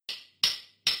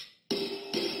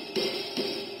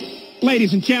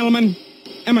Ladies and gentlemen,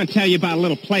 I'm going to tell you about a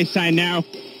little place I know.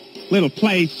 Little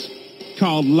place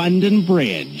called London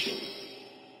Bridge.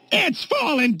 It's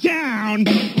falling down!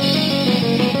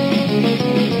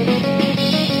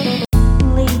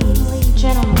 Ladies,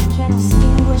 gentlemen,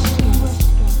 distinguished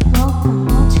guests, welcome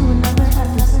to another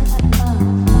episode of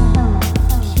Hella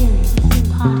Curious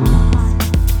Podcast.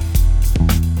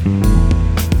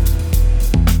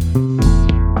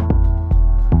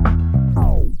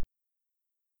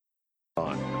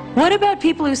 What about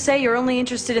people who say you're only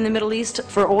interested in the Middle East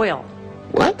for oil?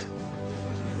 What?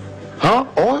 Huh?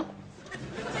 Oil?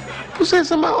 Who said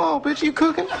something about oil, bitch? You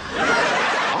cooking? Oil?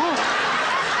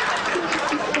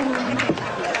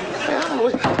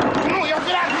 Come on, y'all,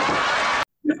 get out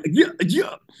of here.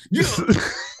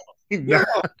 Yeah.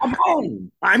 I'm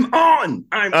on.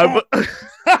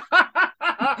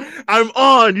 I'm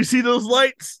on. You see those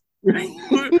lights?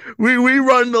 we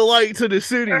run the light to the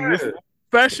city.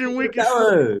 Fashion week is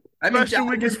for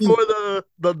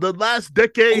the last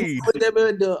decade.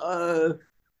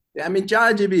 I'm in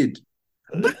charge of it.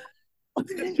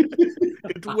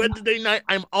 It's Wednesday night.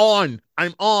 I'm on.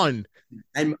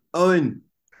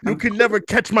 You can never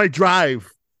catch my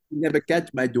drive. You never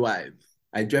catch my drive.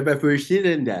 I drive a first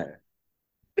cylinder.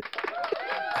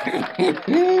 You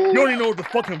don't even know what the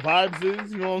fucking vibes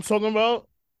is. You know what I'm talking about?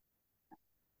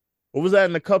 What was that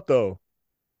in the cup, though?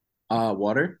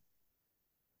 Water.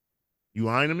 You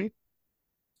lying to me?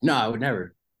 No, I would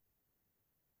never.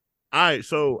 All right,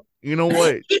 so you know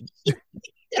what?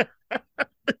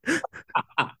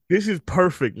 This is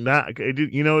perfect.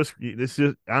 You know, this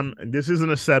isn't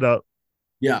a setup.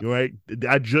 Yeah. Right.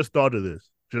 I just thought of this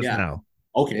now.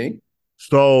 Okay.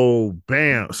 So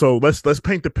bam. So let's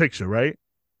paint the picture, right?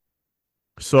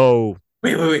 So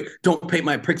wait. Don't paint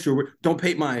my picture. Don't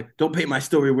paint my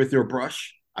story with your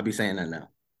brush. I'll be saying that now.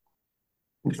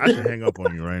 I should hang up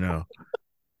on you right now.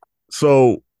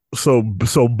 So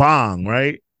bong,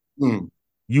 right? Mm.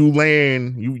 You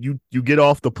land, you get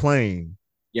off the plane.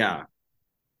 Yeah.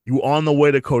 You on the way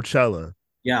to Coachella.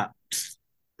 Yeah. This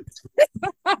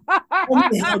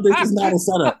is not a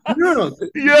setup. No.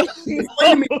 Yeah. This is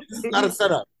not a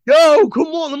setup. Yo, come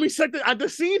on, let me set the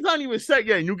scene's not even set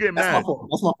yet, and you get mad. That's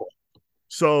my fault.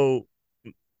 So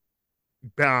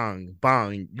bang,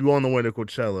 you on the way to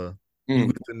Coachella. You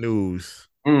get the news.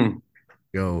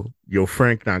 Yo,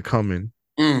 Frank not coming.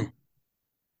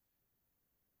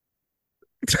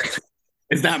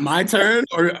 Is that my turn,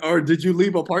 or did you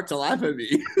leave a part to laugh at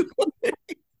me?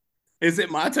 Is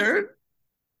it my turn?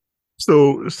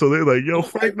 So they're like, yo,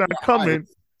 Frank not coming.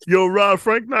 Yo, Rob,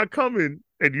 Frank not coming.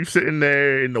 And you sitting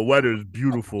there and the weather's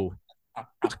beautiful.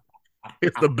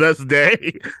 It's the best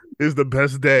day. It's the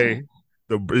best day.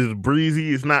 It's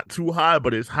breezy. It's not too hot,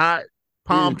 but it's hot.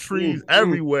 Palm trees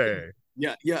everywhere.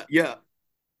 Yeah.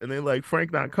 And they're like,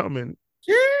 Frank not coming.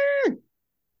 Yeah.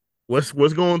 What's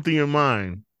going through your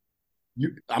mind?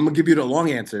 I'm gonna give you the long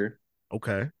answer.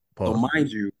 Okay. Pause. So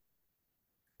mind you,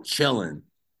 chilling.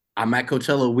 I'm at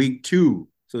Coachella week 2.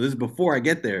 So this is before I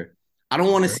get there. I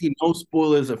don't want to see no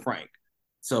spoilers of Frank.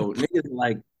 So niggas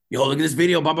like, yo, look at this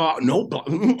video, blah, blah, blah. No, blah,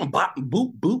 blah,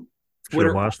 boop, boop. Should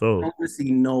have watched those. I don't want to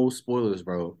see no spoilers,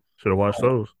 bro. Should have watched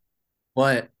those.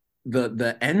 But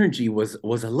the energy was a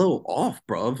little off,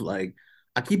 bro. Like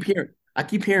I keep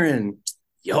hearing,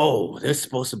 yo, there's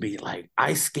supposed to be like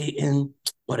ice skating,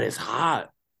 but it's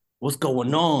hot. What's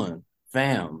going on,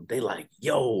 fam? They like,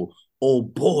 yo,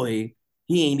 old boy,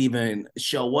 he ain't even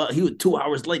show up. He was 2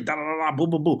 hours late. Da da da da. Boo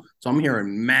boo boo. So I'm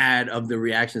hearing mad of the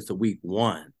reactions to week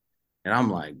 1, and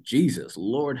I'm like, Jesus,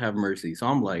 Lord have mercy. So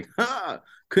I'm like,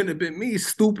 couldn't have been me,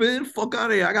 stupid. Fuck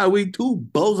out of here. I got week 2,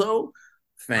 bozo,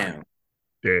 fam.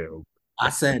 Damn. I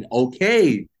said,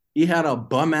 okay. He had a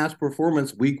bum ass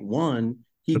performance week 1.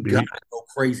 He gotta go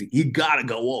crazy. He gotta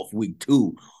go off week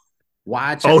 2.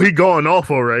 Watch. Oh, he going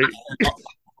off, all right.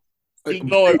 He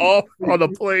going off on the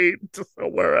plane to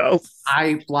somewhere else.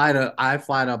 I fly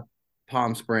to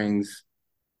Palm Springs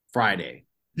Friday.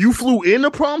 You flew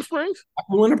into Palm Springs? I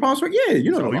flew into Palm Springs. Yeah,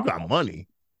 you know. So you got money.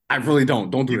 I really don't.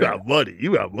 Don't do that.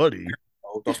 You got money.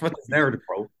 Don't spread this narrative,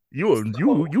 bro.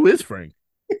 You is Frank.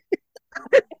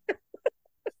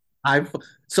 I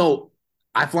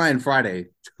fly in Friday.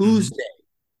 Tuesday,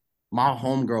 my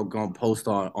homegirl gonna post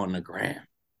on the gram.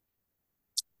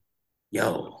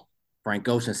 Yo, Frank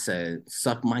Ocean said,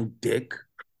 suck my dick.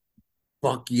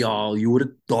 Fuck y'all. You would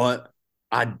have thought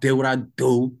I did what I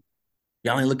do.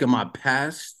 Y'all ain't look at my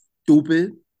past,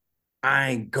 stupid. I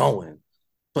ain't going.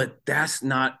 But that's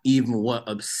not even what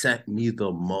upset me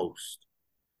the most.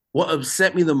 What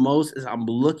upset me the most is I'm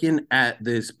looking at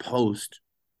this post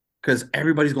because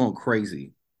everybody's going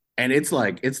crazy. And it's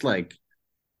like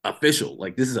official.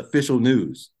 Like this is official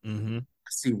news. Mm-hmm. I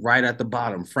see right at the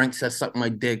bottom, Frank says suck my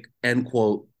dick, end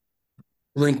quote.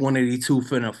 Blink 182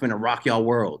 finna rock y'all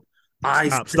world.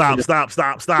 Stop.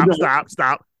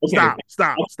 Okay.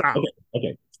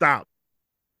 Okay. Stop.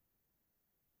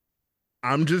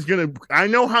 I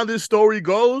know how this story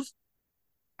goes.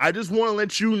 I just want to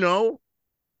let you know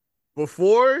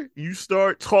before you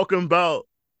start talking about,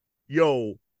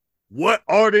 yo, what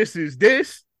artist is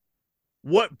this?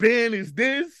 What band is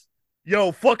this?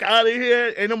 Yo, fuck out of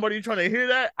here. Ain't nobody trying to hear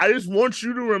that. I just want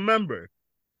you to remember,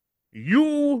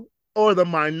 you are the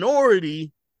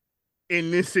minority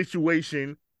in this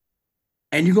situation.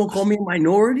 And you gonna call me a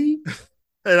minority?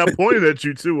 And I pointed at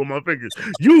you too with my fingers.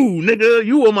 You nigga,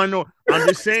 you a minority. I'm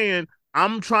just saying,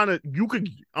 I'm trying to,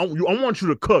 I want you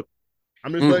to cook.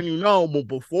 I'm just letting you know, but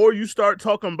before you start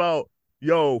talking about,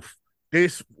 yo,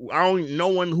 this, no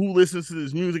one who listens to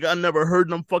this music, I never heard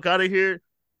them, fuck out of here.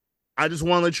 I just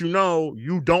want to let you know,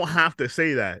 you don't have to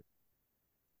say that.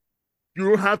 You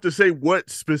don't have to say what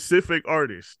specific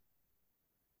artist.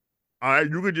 All right,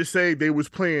 you could just say they was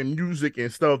playing music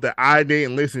and stuff that I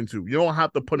didn't listen to. You don't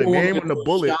have to put a name on the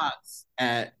bullet. Shots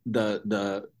at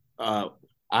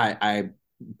I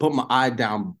put my eye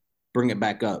down, bring it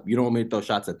back up. You don't want me to throw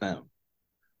shots at them.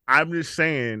 I'm just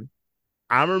saying,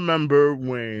 I remember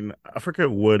when I forget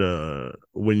what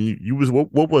when you was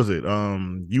what was it?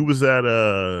 You was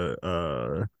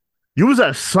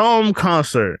at some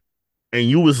concert and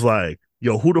you was like,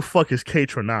 yo, who the fuck is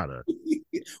K-Tronada?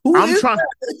 I'm trying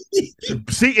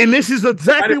see, and this is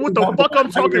exactly what the fuck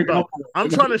I'm talking about. I'm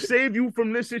trying to save you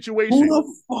from this situation. Who the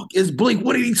fuck is Blink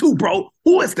 182, bro?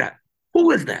 Who is that?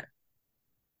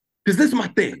 Because this is my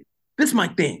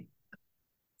thing.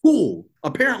 Cool.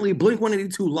 Apparently, Blink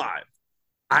 182 live.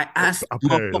 I asked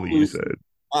apparently you said.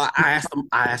 I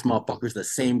asked motherfuckers the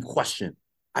same question.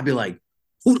 I'd be like,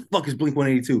 who the fuck is Blink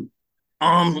 182?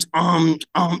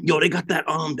 Yo, they got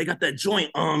that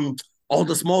joint, all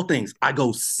the small things. I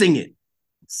go sing it.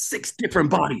 6 different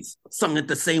bodies sung it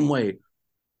the same way.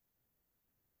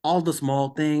 All the small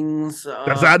things. Nope.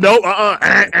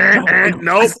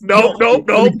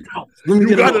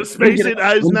 You gotta space it.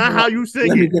 That is not how you sing it.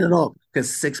 Let me get it off.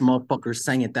 Because 6 motherfuckers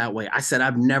sang it that way. I said,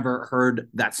 I've never heard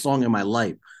that song in my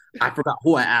life. I forgot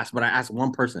who I asked, but I asked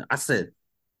one person. I said,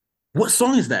 what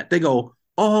song is that? They go,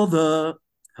 all the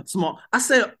small. I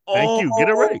said, oh, thank you. Get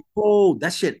it right. Oh,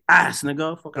 that shit ass,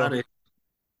 nigga. Fuck out of here.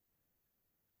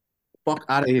 Fuck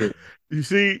out of here. You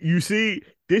see,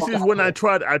 this is when I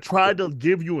tried to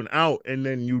give you an out, and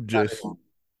then you just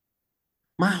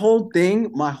my whole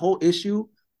issue,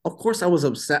 of course I was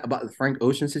upset about the Frank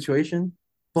Ocean situation,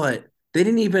 but they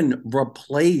didn't even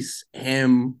replace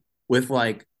him with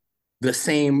like the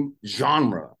same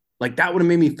genre. Like that would have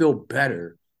made me feel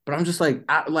better. But I'm just like,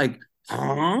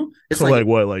 huh? It's so like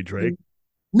what, like Drake?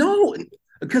 No,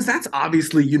 because that's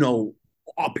obviously,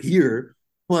 up here,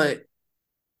 but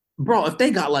bro, if they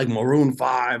got like Maroon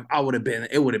 5, it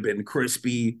would have been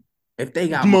crispy. If they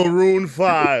got Maroon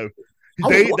 5,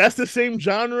 that's the same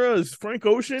genre as Frank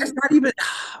Ocean. It's not even,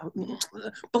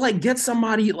 but like get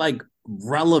somebody like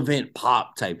relevant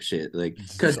pop type shit, like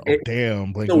because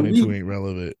damn, Blink 182 ain't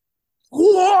relevant.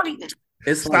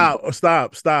 It's stop!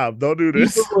 Don't do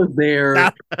this. He was there.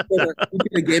 He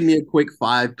could have gave me a quick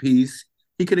 5-piece.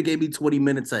 He could have gave me 20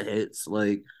 minutes of hits,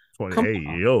 like. Hey,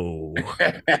 yo. All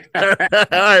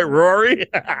right, Rory.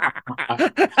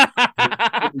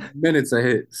 Minutes of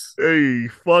hits. Hey,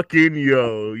 fucking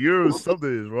yo.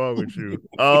 Something is wrong with you.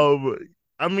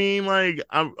 I mean, like,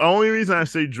 the only reason I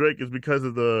say Drake is because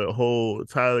of the whole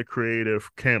Tyler Creative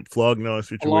Camp Flognar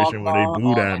situation where they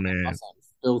booed that man. That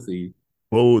filthy.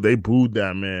 Oh, they booed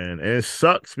that man. And it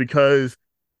sucks because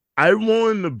I'm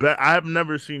willing to bet I've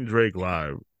never seen Drake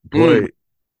live, but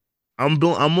I'm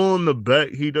willing to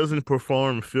bet he doesn't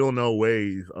perform Feel No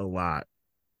Ways a lot.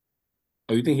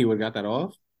 Oh, you think he would have got that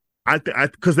off?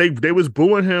 Because they was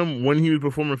booing him when he was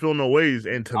performing Feel No Ways,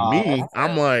 and to me,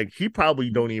 I'm like, he probably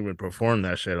don't even perform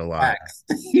that shit a lot.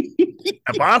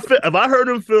 if I heard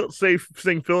him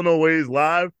sing Feel No Ways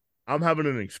live, I'm having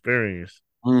an experience.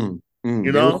 You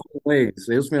know, they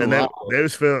was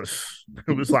feeling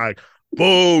it was like,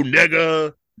 boo,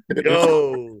 nigga,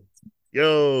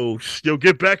 Yo,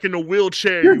 get back in the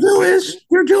wheelchair. You're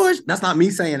Jewish. That's not me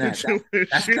saying that.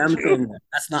 That's them saying that.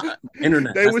 That's not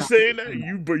internet. They were saying that.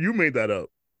 You made that up.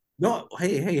 No,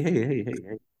 hey.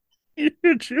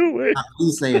 You're Jewish. Not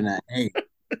me saying that.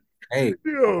 Hey.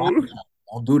 Yo.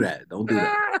 Don't do that. Don't do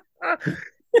that.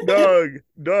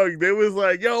 Doug, they was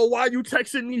like, yo, why you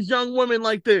texting these young women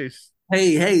like this?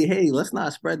 Hey, let's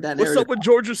not spread that narrative. What's up with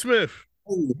Georgia Smith?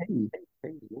 Hey,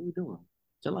 what are you doing?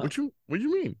 Chill out. What you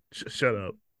mean? Shut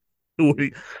up.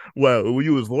 Well, were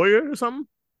you his lawyer or something?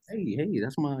 Hey,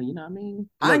 that's my, you know what I mean?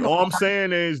 I Look, ain't gonna all I'm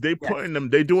saying is yes.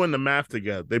 they doing the math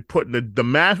together. They putting the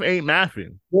math ain't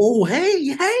mathing. Whoa,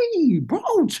 hey, bro,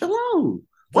 chill out.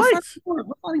 What? Let's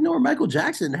not ignore Michael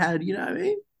Jackson had, you know what I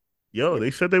mean? Yo,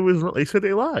 they said they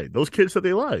lied. Those kids said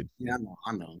they lied. Yeah,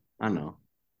 I know.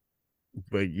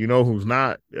 But you know who's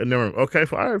not? Never. Okay,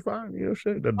 fine, all right, fine. You know,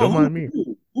 shit. Don't Oh, mind me.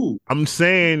 who? I'm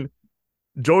saying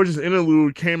George's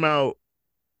interlude came out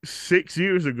 6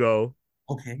 years ago,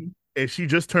 Okay. and she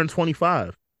just turned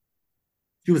 25.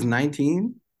 She was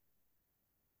 19.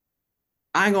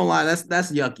 I ain't gonna lie, that's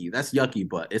yucky. That's yucky,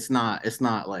 but it's not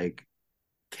like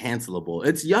cancelable.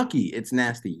 It's yucky. It's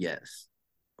nasty, yes.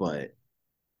 But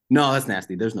no, that's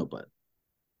nasty. There's no but.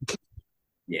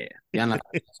 Yeah. Yeah, I'm not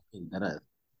that.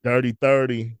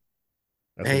 30-30.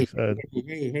 That's what he Hey, said.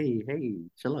 hey,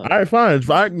 chill All out. right, fine. It's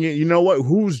fine. You know what?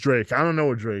 Who's Drake? I don't know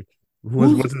what Drake.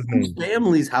 What's his Whose name?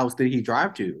 family's house did he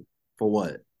drive to? For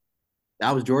what?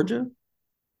 That was Georgia?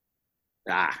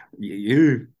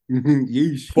 You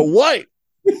yeesh. For what?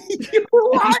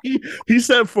 What? He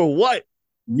said for what?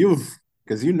 You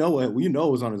because you know what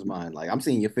was on his mind. Like, I'm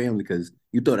seeing your family because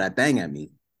you throw that thing at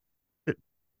me.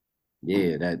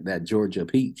 Yeah, that Georgia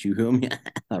peach, you feel me?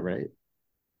 All right.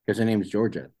 Because her name is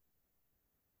Georgia.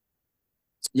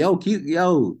 Yo, cute,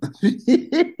 yo.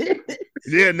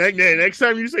 Yeah, next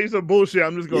time you say some bullshit,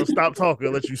 I'm just gonna stop talking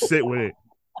and let you sit with it.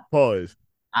 Pause.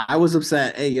 I was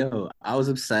upset. Hey, yo, I was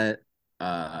upset.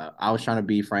 I was trying to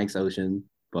be Frank's Ocean,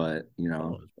 but Pause.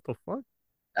 What the fuck?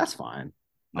 that's fine.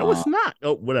 No, it's not.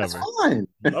 Oh, That's whatever. fine.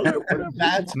 Okay, whatever.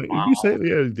 That's If fine. you say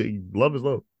yeah, love is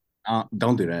love.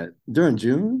 Don't do that during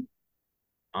June.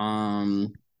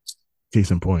 Um, Case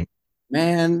in point.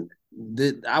 man,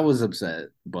 I was upset,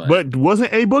 but But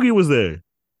wasn't A Boogie was there?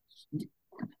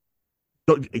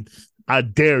 I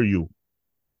dare you.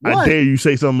 I what? dare you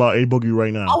say something about A Boogie right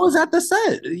I now. was at the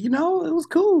set. You know, it was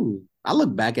cool. I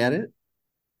look back at it.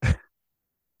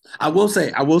 I will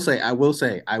say,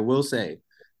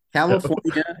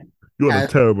 California You're on a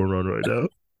has. terrible run right now.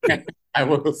 I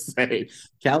will say,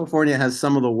 California has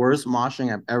some of the worst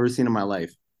moshing I've ever seen in my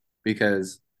life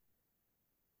because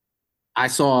I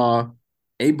saw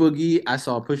A Boogie, I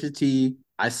saw Pusha T,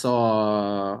 I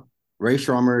saw Ray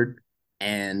Shrummer,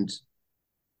 and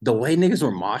the way niggas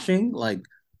were moshing, like,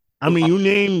 I mean, you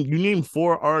name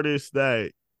four artists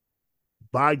that,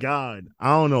 by God, I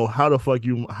don't know how the fuck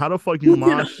you you can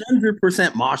mosh.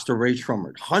 100% mosh to Ray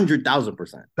Shrummer,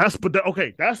 100,000%.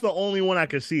 Okay, that's the only one I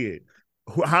can see it.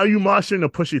 How you moshing to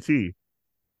Pusha T?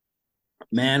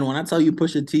 Man, when I tell you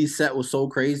Pusha T's set was so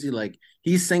crazy, like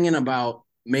he's singing about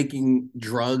making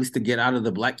drugs to get out of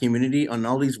the black community, and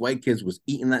all these white kids was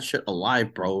eating that shit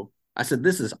alive, bro. I said,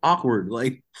 this is awkward.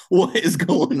 Like, what is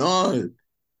going on?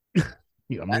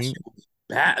 Yeah, I That mean, shit was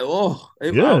bad. I was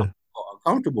yeah.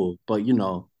 uncomfortable. But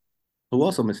who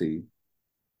else I'm gonna see?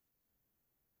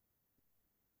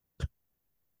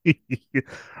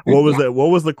 What was that? What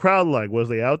was the crowd like? Was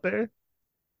they out there?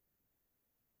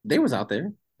 They was out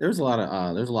there. There's a lot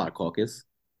of caucus.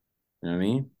 You know what I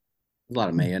mean? There's a lot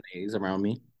of mayonnaise around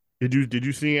me. Did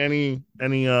you see any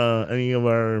of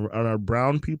our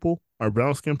brown people, our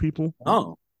brown skin people?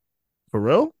 Oh, For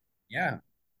real? yeah.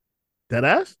 That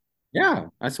ass? Yeah,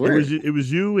 I swear. It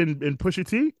was you and Pusha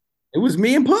T It was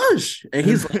me and Push. And and,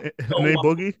 he's like, and oh, A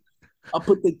Boogie. I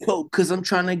put the coke because I'm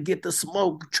trying to get the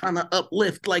smoke, trying to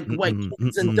uplift like white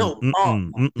kids and dope.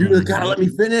 You just gotta let me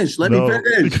finish. Let me No,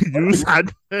 finish. you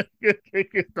said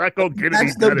not gonna get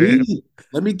any Catch the better. beat.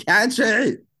 Let me catch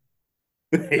it.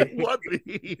 What?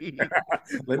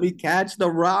 Let me catch the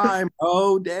rhyme.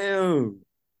 Oh, damn.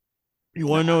 You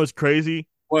want Nah, to know what's crazy?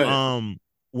 what? Um,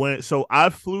 I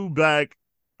flew back,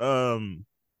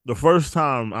 the first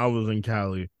time I was in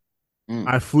Cali, Mm,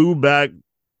 I flew back,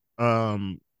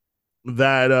 um,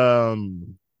 that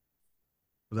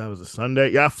that was a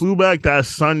Sunday. Yeah, I flew back that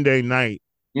Sunday night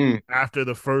mm. after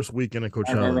the first weekend of Right,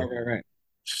 Coachella. right.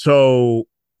 So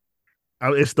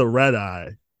it's the red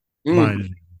eye, Mm, mind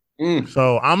you. mm.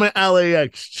 So I'm in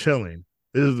LAX chilling.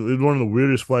 This is one of the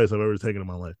weirdest flights I've ever taken in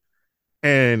my life.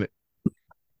 And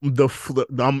I'm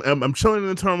chilling in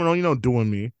the terminal,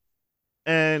 doing me,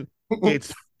 and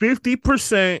it's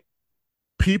 50%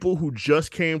 people who just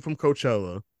came from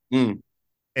Coachella Mm.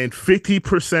 and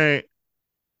 50%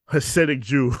 Hasidic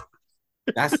Jew.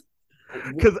 That's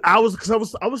Because I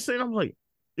was saying, I'm like,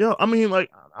 yo, I mean, like,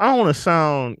 I don't want to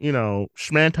sound,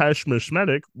 schmanti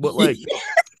schmishmetic, but like,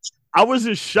 I was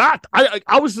just shocked.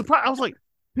 I was surprised. I was like,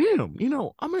 damn,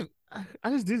 I mean,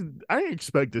 I didn't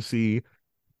expect to see,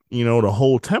 the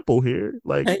whole temple here.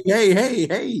 Like,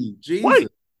 hey. Jesus white,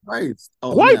 Christ.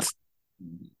 Oh, white.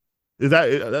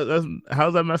 That's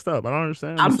how's that messed up? I don't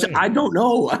understand. I'm just saying. I don't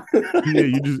know. Yeah,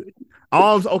 you just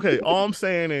okay. All I'm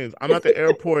saying is I'm at the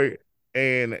airport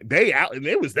and they out and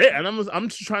they was there and I'm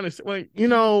just trying to say, like,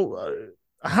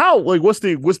 how, like, what's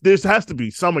this has to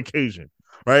be some occasion,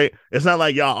 right? It's not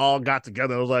like y'all all got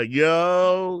together and was like,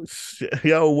 yo,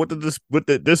 what did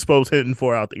this supposed hitting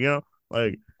for out there,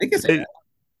 like I can say that.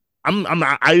 I'm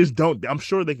not, I just don't. I'm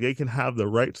sure they can have the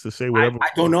rights to say whatever. I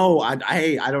don't know. I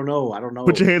don't know. I don't know.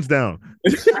 Put your hands down.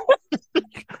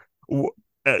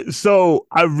 So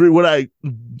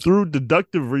through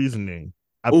deductive reasoning,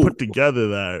 I put together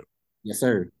that yes,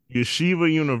 sir.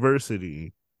 Yeshiva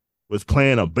University was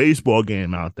playing a baseball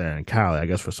game out there in Cali, I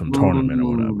guess for some tournament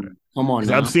or whatever. Come on,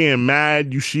 I'm seeing mad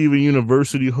Yeshiva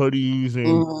University hoodies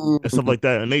and stuff like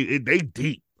that, and they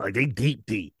deep, like they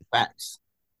deep. Facts.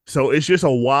 So it's just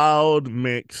a wild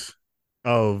mix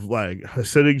of like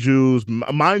Hasidic Jews.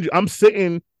 Mind you, I'm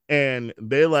sitting and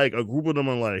they're like, a group of them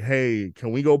are like, hey,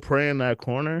 can we go pray in that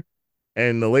corner?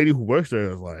 And the lady who works there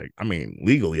is like, I mean,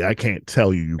 legally, I can't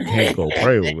tell you can't go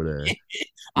pray over there.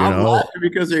 I'm laughing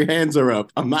because your hands are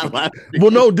up. I'm not laughing.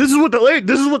 Well, no, this is what the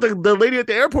lady at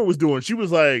the airport was doing. She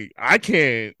was like, I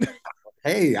can't.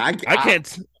 Hey, I can't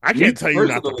tell you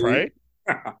not to pray.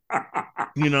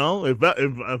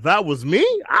 If that was me,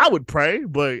 I would pray,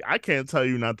 but I can't tell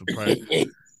you not to pray.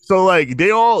 So like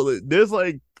there's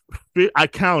like, I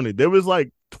counted, there was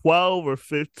like 12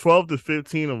 to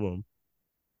 15 of them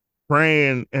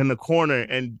praying in the corner,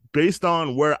 and based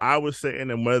on where I was sitting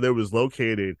and where they was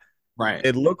located, right,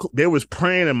 it looked they was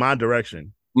praying in my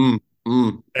direction. And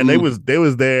they was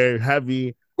there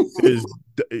heavy.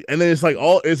 And then it's like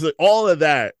all of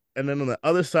that, and then on the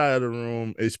other side of the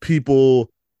room is people,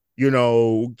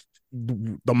 the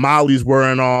mollies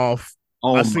wearing off.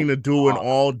 I seen the dude in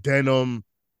all denim,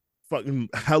 fucking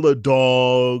hella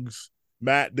dogs,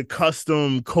 the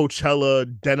custom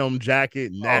Coachella denim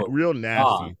jacket, real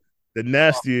nasty, the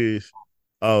nastiest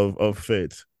of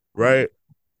fits, right?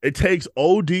 It takes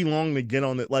OD long to get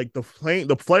on it. Like the plane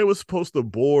was supposed to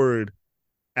board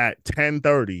at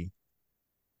 10:30,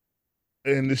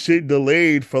 and the shit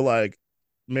delayed for like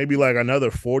maybe like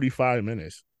another 45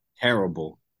 minutes.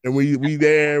 Terrible. And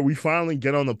we finally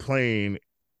get on the plane,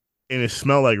 and it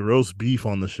smelled like roast beef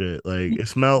on the shit. Like it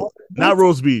smelled not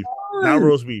roast beef.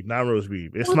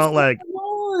 It smelled like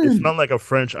a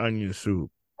French onion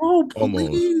soup. Oh, please.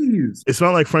 Almost. It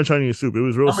smelled like French onion soup. It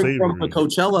was real savory. From the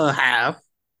Coachella half.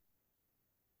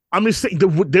 I'm just saying,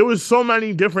 there was so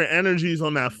many different energies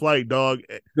on that flight, dog.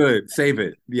 Good, save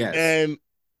it. Yes, and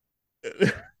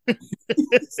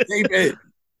save it.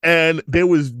 And there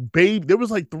was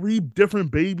like 3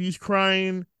 different babies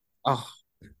crying. Oh,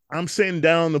 I'm sitting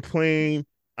down the plane.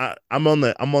 I'm in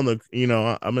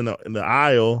the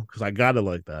aisle because I got it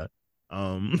like that.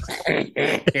 I'm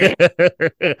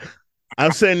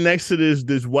sitting next to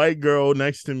this white girl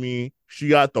next to me. She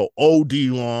got the OD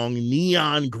long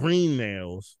neon green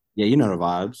nails. Yeah, you know the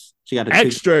vibes. She got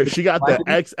the She got the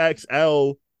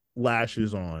XXL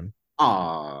lashes on.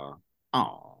 Oh.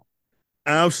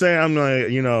 And I'm saying, I'm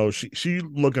like, she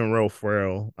looking real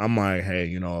frail. I'm like,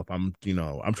 hey, if I'm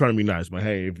trying to be nice, but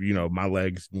hey, if my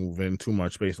legs move in too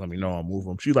much space, let me know, I'll move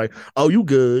them. She's like, oh, you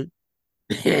good?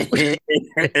 That's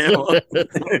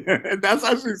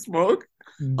how she smoke.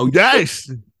 Oh,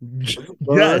 yes.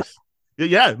 Yes.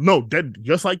 Yeah. No,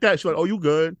 just like that. She's like, oh, you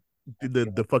good?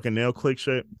 Did the fucking nail click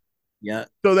shit. Yeah.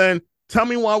 So then tell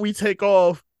me why we take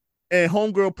off and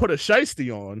homegirl put a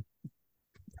shiesty on.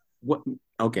 What?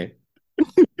 Okay.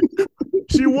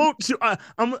 She won't.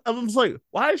 I'm just like,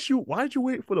 why'd you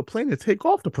wait for the plane to take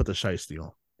off to put the shiesty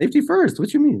on? Safety first.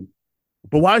 What you mean?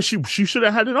 But why she should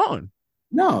have had it on?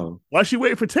 No. Why she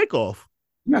waiting for takeoff?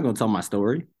 I'm not gonna tell my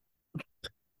story.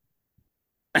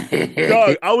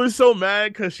 Dog, I was so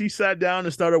mad because she sat down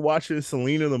and started watching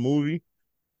Selena the movie.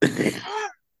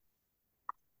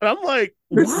 And I'm like,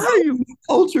 why are you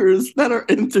cultures that are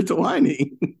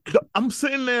intertwining? I'm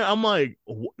sitting there, I'm like,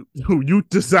 you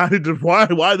decided to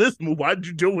why this move? Why did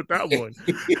you deal with that one?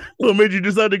 What made you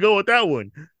decide to go with that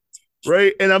one?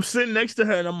 Right? And I'm sitting next to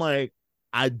her and I'm like,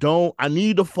 I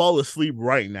need to fall asleep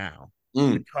right now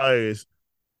because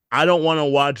I don't want to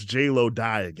watch J-Lo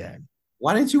die again.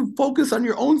 Why didn't you focus on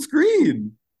your own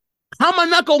screen? How am I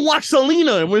not gonna watch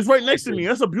Selena when it's right next to me?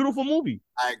 That's a beautiful movie.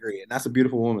 I agree, and that's a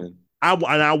beautiful woman.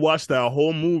 I watched that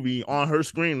whole movie on her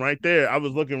screen right there. I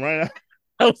was looking right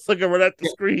at the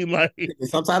screen like the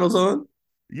subtitles on.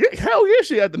 Yeah, hell yeah,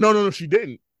 she had no, she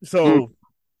didn't. So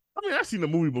I mean, I've seen the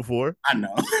movie before. I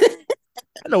know.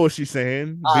 I know what she's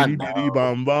saying. Bitty bitty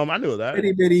bum bum. I knew that.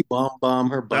 Bitty bum bum.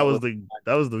 Her that was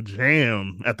the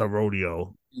jam at the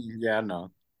rodeo. Yeah, I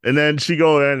know. And then she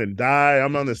go in and die.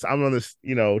 I'm on this,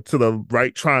 to the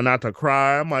right, trying not to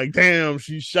cry. I'm like, damn,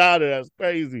 she shot it. That's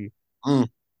crazy. Mm.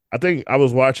 I think I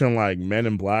was watching like Men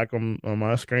in Black on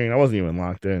my screen. I wasn't even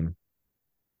locked in.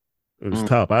 It was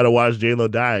tough. I had to watch J-Lo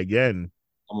die again.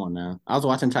 Come on now. I was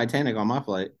watching Titanic on my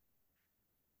flight.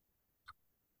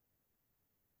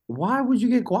 Why would you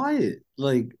get quiet?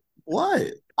 Like,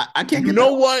 what? I can't You get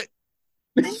know that.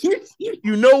 what? You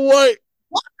You know what?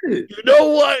 what? You know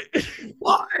what?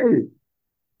 What?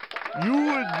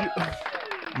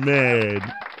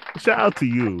 Man, shout out to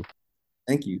you.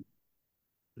 Thank you.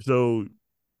 So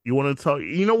you want to talk?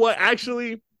 You know what?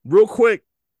 Actually, real quick,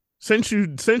 since you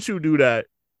do that,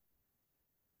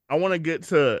 I want to get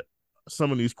to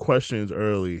some of these questions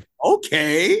early.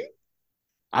 Okay.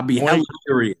 I'll be hella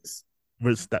curious.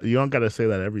 You don't got to say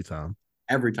that every time.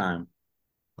 Every time.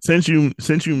 Since you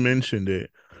mentioned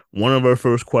it, one of our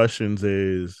first questions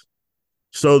is: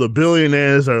 so the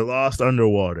billionaires are lost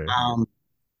underwater.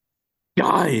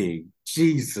 Dying.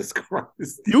 Jesus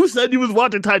Christ. You said you was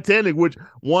watching Titanic, which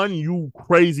one, you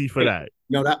crazy for that.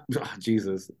 No,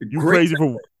 Jesus. We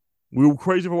were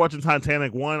crazy for watching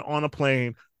Titanic, one, on a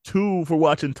plane, two, for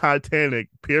watching Titanic,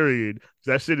 period.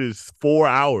 That shit is 4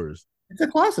 hours. It's a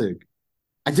classic.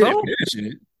 I didn't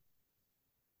finish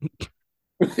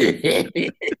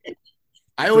it.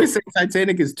 I always say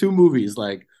Titanic is two movies,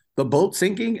 like the boat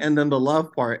sinking and then the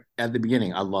love part at the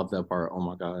beginning. I love that part. Oh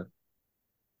my God.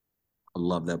 I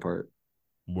love that part.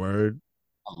 Word.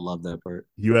 I love that part.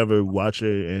 You ever watch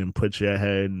it and put your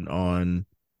head on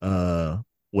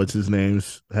what's his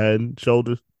name's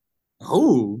shoulders?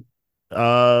 Who?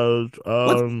 The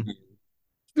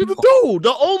dude,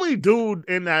 the only dude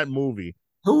in that movie.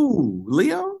 Who?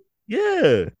 Leo?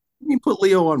 Yeah. You put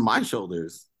Leo on my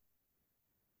shoulders.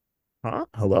 Huh?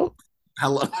 Hello?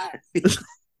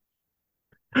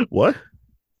 What?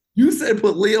 You said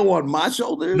put Leo on my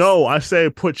shoulders? No, I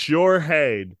said put your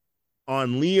head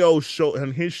on Leo's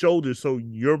on his shoulders, so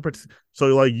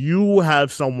like you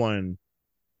have someone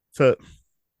to.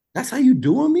 That's how you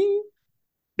doing me?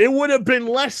 It would have been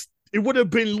less. It would have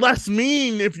been less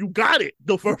mean if you got it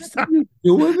the first time.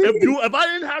 If I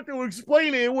didn't have to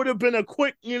explain it, it would have been a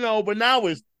quick, But now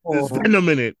it's venom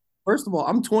in it. First of all,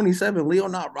 I'm 27. Leo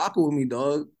not rocking with me,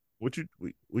 dog. What you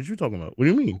talking about? What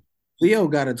do you mean? Leo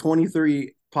got a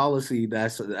 23 policy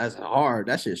that's hard.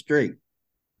 That shit straight.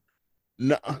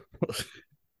 No.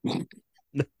 I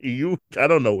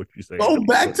don't know what you're saying. Go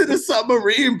back to the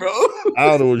submarine, bro. I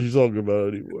don't know what you're talking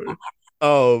about anymore.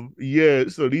 Yeah,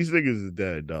 so these niggas is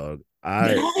dead, dog.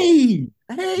 Hey.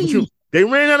 They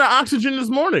ran out of oxygen this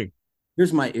morning.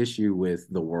 Here's my issue with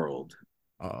the world.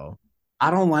 Uh-oh. I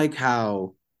don't like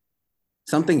how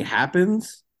something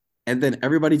happens and then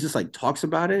everybody just like talks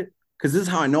about it. Cause this is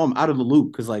how I know I'm out of the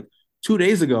loop. Cause like 2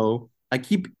 days ago, I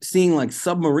keep seeing like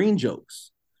submarine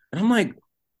jokes. And I'm like,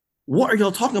 what are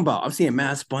y'all talking about? I'm seeing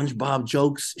mad SpongeBob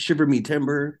jokes, shiver me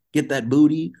timber, get that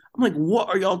booty. I'm like, what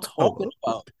are y'all talking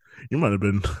about? You might have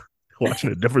been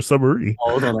watching a different submarine.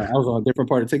 I was on a different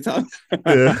part of TikTok.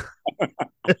 Yeah.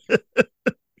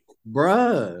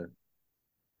 Bruh.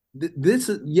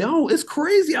 It's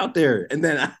crazy out there. And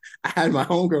then I had my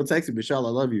homegirl text me, Michelle, I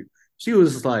love you. She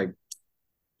was just like,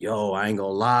 yo, I ain't gonna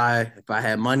lie. If I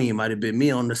had money, it might have been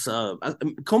me on the sub.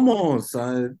 Come on,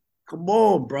 son. Come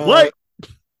on, bro. What?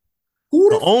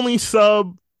 The only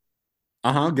sub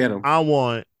get him. I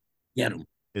want Get him.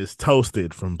 Is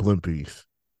Toasted from Blimpies.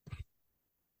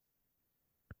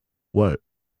 What?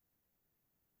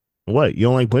 What? You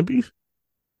don't like Blimpies?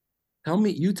 Tell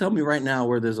me right now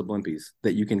where there's a Blimpies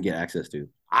that you can get access to.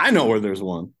 I know where there's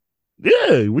one.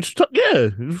 Yeah,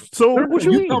 So what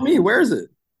you mean? Tell me, where is it?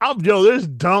 There's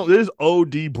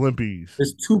OD Blimpies.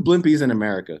 There's 2 Blimpies in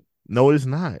America. No, it's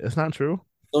not. It's not true.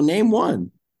 So name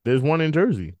one. There's one in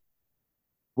Jersey.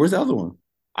 Where's the other one?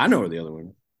 I know where the other one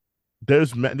is.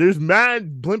 There's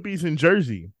mad Blimpies in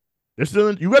Jersey.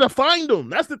 You gotta find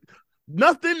them.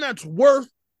 Nothing that's worth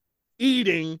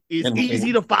eating is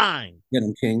easy to find. Get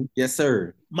him, King. Yes,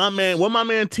 sir. What my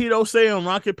man Tito say on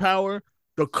Rocket Power,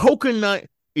 the coconut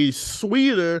is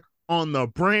sweeter on the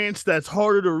branch that's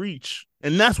harder to reach.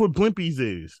 And that's what Blimpies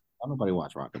is. Nobody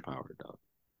watch Rocket Power, though.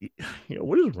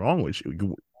 What is wrong with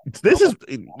you?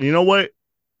 You know what?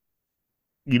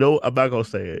 I'm not gonna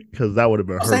say it because that would have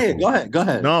been hurtful. Say it. Go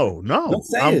ahead. No. Don't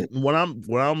say it. What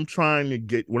I'm trying to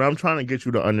get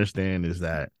you to understand is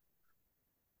that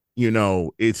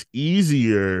it's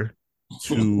easier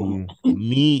to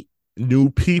meet new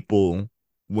people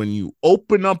when you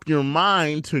open up your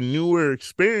mind to newer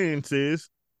experiences.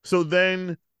 So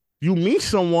then you meet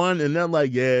someone and they're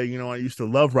like, yeah, I used to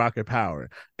love Rocket Power.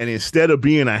 And instead of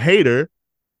being a hater,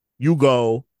 you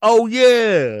go, Oh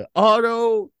yeah,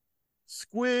 Otto,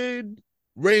 Squid,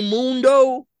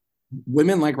 Raymundo.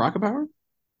 Women like Rocket Power?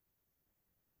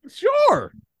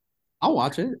 Sure. I'll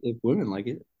watch it if women like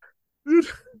it. I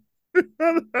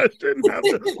shouldn't have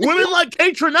to. Women like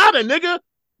Kate Trinata, nigga.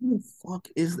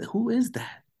 Who is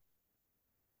that?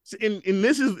 And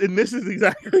this is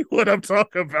exactly what I'm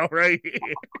talking about right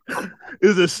here.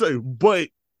 Is a but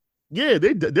yeah,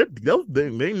 they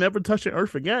never touch the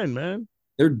earth again, man.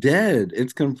 They're dead.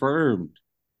 It's confirmed.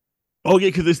 Oh yeah,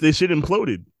 because this shit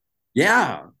imploded.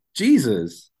 Yeah.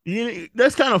 Jesus. Yeah,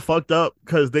 that's kind of fucked up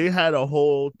because they had a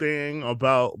whole thing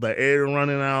about the air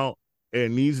running out,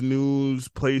 and these news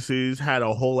places had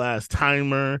a whole ass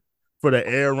timer for the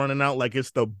air running out, like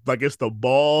it's the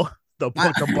ball, the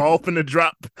ball finna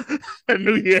drop. I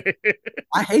knew, yeah.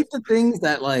 I hate the things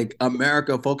that like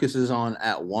America focuses on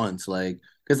at once. Like,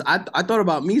 because I thought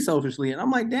about me selfishly, and I'm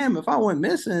like, damn, if I went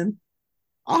missing,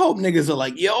 I hope niggas are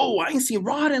like, yo, I ain't seen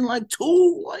Rod in like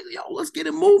 2. Like, yo, let's get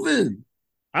it moving.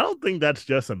 I don't think that's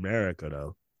just America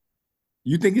though.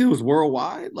 You think it was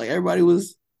worldwide? Like everybody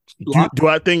was do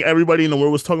I think everybody in the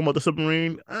world was talking about the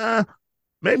submarine?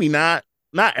 Maybe not.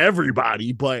 Not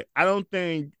everybody, but I don't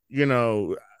think,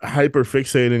 hyper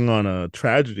fixating on a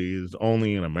tragedy is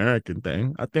only an American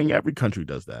thing. I think every country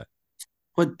does that.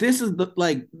 But this is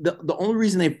the only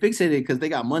reason they fixated because they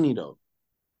got money though.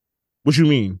 What you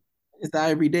mean? It's that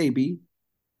every day, B.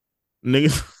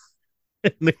 Niggas.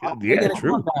 Yeah,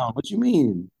 true. What you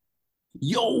mean?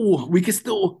 Yo, we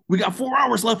got 4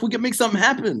 hours left. We can make something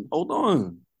happen. Hold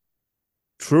on.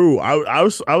 True. I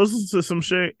was listening to some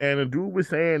shit, and a dude was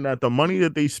saying that the money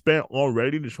that they spent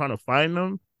already to trying to find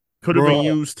them could have been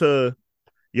used to,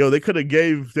 they could have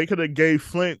gave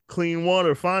Flint clean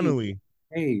water finally.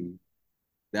 Hey,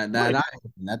 that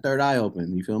third eye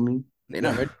open. You feel me? They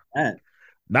not ready for that.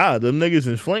 Nah, them niggas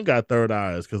in Flint got third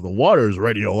eyes because the water is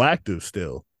radioactive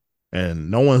still.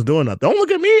 And no one's doing that. Don't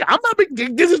look at me. I'm not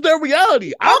big. This is their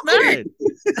reality. I'm mad.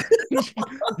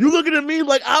 You looking at me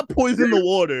like I poisoned the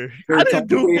water. I didn't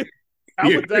do it. How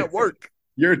would that work?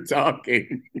 You're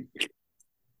talking.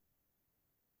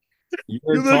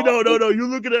 No. You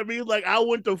looking at me like I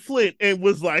went to Flint and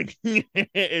was like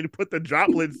and put the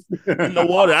droplets in the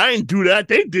water. I didn't do that.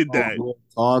 They did that.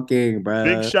 Talking, bro.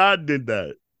 Big Shot did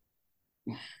that.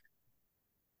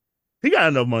 He got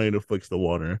enough money to fix the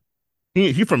water.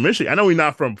 He from Michigan. I know he's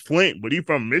not from Flint, but he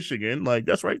from Michigan. Like,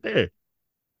 that's right there.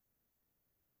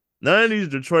 None of these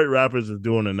Detroit rappers is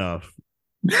doing enough.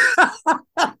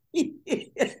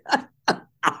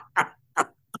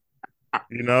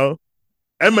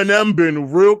 Eminem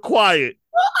been real quiet.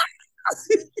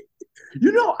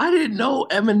 I didn't know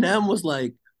Eminem was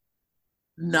like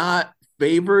not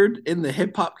favored in the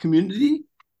hip hop community.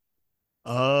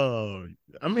 Oh,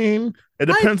 I mean, it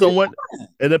depends on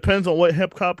what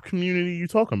hip hop community you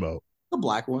talking about. The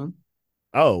black one.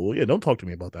 Oh, well, yeah, don't talk to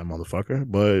me about that motherfucker.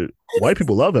 But white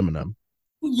people love Eminem.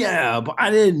 Yeah, but I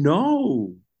didn't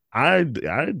know. I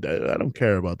don't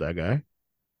care about that guy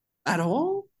at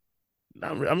all.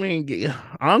 I mean,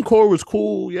 Encore was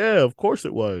cool. Yeah, of course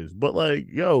it was. But like,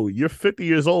 yo, you're 50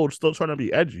 years old, still trying to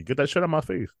be edgy. Get that shit out of my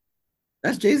face.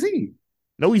 That's Jay-Z.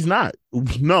 No, he's not.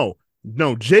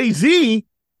 No, Jay-Z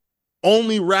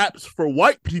only raps for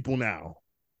white people now.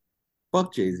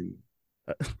 Fuck Jay-Z.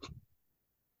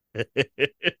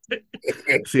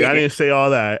 See, I didn't say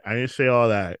all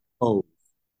that. Oh.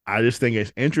 I just think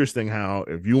it's interesting how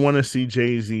if you want to see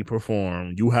Jay-Z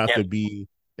perform, you have to be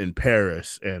in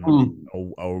Paris and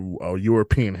a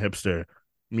European hipster.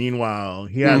 Meanwhile,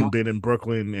 he hasn't been in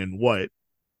Brooklyn in what?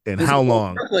 And how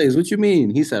long? What you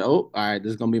mean? He said, "Oh, all right,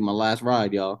 this is gonna be my last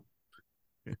ride, y'all."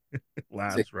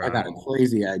 Last ride. I got a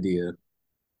crazy idea.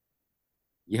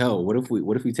 Yo, what if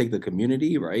we take the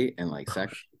community, right, and like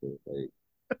sacrifice it?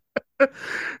 Like...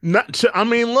 I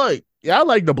mean, look, yeah, I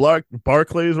like the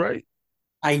Barclays, right?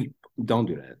 I don't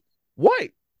do that. What?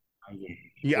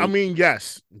 Yeah, I mean,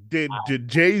 yes. Did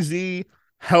Jay-Z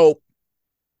help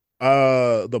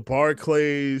the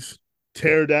Barclays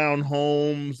tear down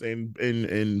homes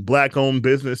and black owned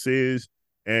businesses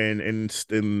and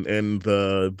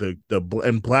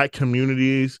black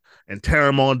communities and tear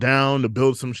them all down to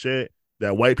build some shit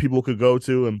that white people could go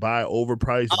to and buy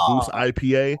overpriced Goose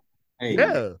IPA? Hey.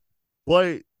 Yeah,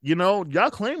 but y'all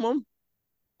claim them.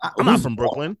 I'm not from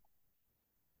Brooklyn.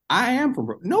 I am from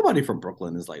Brooklyn. Nobody from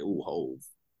Brooklyn is like, ooh, Hove.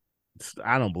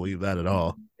 I don't believe that at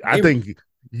all. I think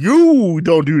you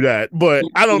don't do that, but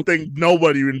I don't think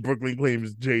nobody in Brooklyn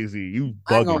claims Jay-Z. You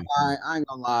bugging. I ain't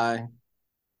gonna lie.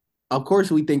 Of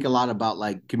course, we think a lot about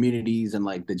like communities and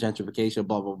like the gentrification,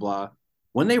 blah, blah, blah.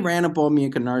 When they ran up on me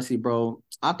in Canarsie, bro,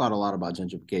 I thought a lot about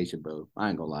gentrification, bro. I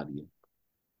ain't gonna lie to you.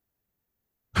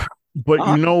 But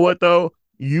you know what though?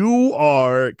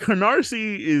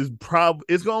 Canarsie is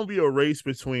it's gonna be a race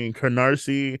between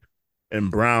Canarsie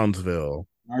and Brownsville.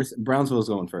 Brownsville's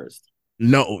going first.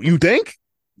 No, you think?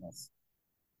 Yes.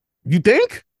 You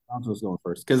think? Brownsville's going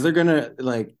first because they're gonna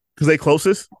because they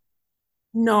closest.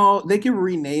 No, they can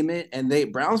rename it, and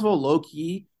Brownsville low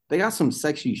key they got some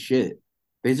sexy shit.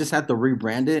 They just have to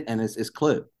rebrand it, and it's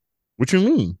clip. What you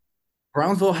mean?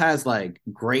 Brownsville has like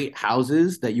great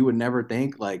houses that you would never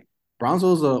think. Like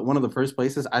Brownsville's one of the first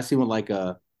places I see with like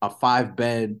a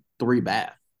 5-bed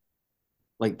 3-bath.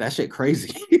 Like that shit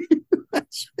crazy. That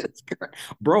shit's crazy.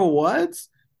 Bro, what?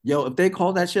 Yo, if they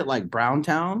call that shit like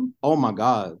Browntown, oh my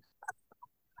god.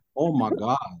 Oh my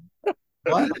god.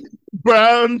 What?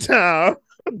 Browntown.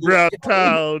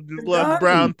 Browntown. Just love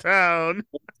Browntown.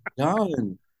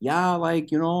 Done. Yeah, like,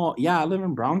 I live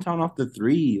in Browntown off the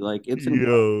 3. Like, it's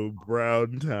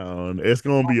Browntown. It's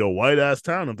gonna be a white ass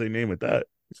town if they name it that.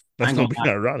 That's gonna be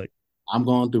ironic. I'm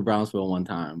going through Brownsville one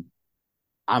time.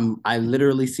 I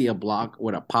literally see a block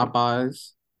with a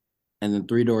Popeyes, and then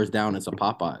 3 doors down it's a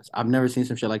Popeyes. I've never seen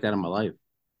some shit like that in my life.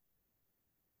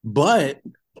 But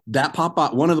that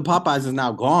one of the Popeyes is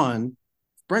now gone.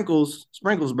 Sprinkles,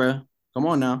 bro. Come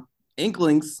on now.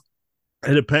 Inklings.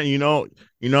 It depends. You know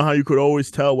how you could always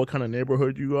tell what kind of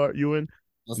neighborhood you in.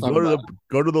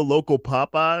 Go to the local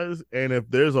Popeyes, and if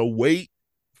there's a wait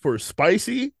for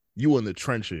spicy, you in the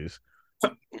trenches.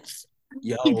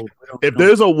 Yo, if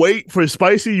there's a wait for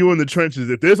spicy, you in the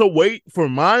trenches. If there's a wait for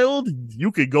mild,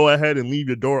 you could go ahead and leave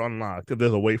your door unlocked. If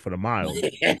there's a wait for the mild.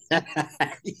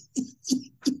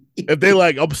 If they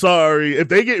like, I'm sorry.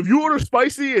 If you order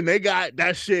spicy and they got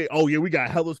that shit, oh yeah, we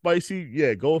got hella spicy.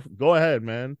 Yeah, go ahead,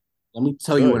 man. Let me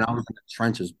tell you when I was in the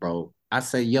trenches, bro. I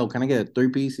say, yo, can I get a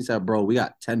 3-piece? He said, bro, we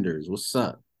got tenders. What's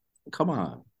up? Come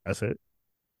on. That's it.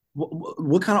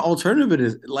 What kind of alternative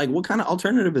is what kind of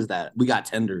alternative is that? We got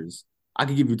tenders. I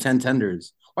could give you 10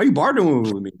 tenders. Why are you bartering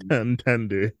with me? 10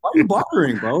 tenders. Why are you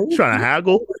bartering, bro? Trying to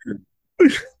haggle?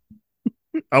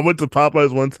 I went to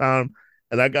Popeyes one time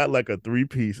and I got like a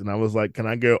 3-piece and I was like, can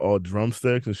I get all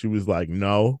drumsticks? And she was like,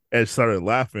 no. And started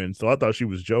laughing. So I thought she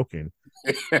was joking.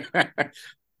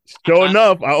 Sure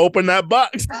enough, I opened that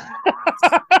box.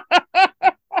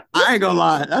 I ain't gonna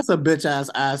lie. That's a bitch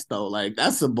ass though. Like,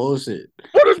 that's some bullshit.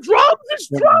 What a drum? It's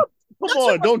drum. Come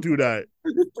on, don't do that.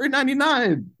 It's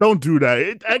 $3.99. Don't do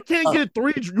that. I can't get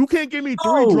 3. You can't give me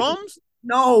 3 drums?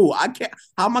 No, I can't.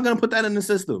 How am I gonna put that in the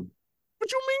system? What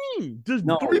you mean? Just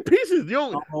 3 pieces.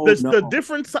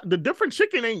 The different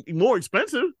chicken ain't more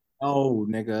expensive. Oh,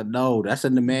 nigga, no, that's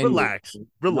in the menu. Relax.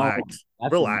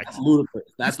 That's ludicrous.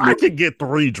 I could get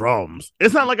 3 drums.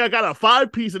 It's not like I got a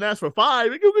 5-piece and ask for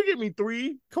 5. You can get me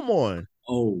 3. Come on.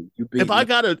 Oh, if I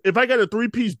got a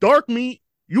 3-piece dark meat,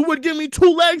 you would give me 2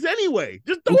 legs anyway.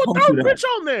 Just throw a third bitch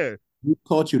on there. Who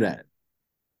taught you that?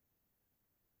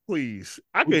 Please,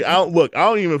 I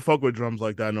don't even fuck with drums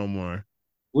like that no more.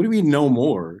 What do you mean no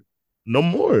more? No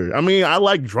more. I mean, I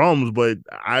like drums, but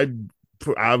I've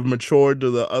matured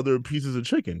to the other pieces of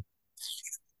chicken.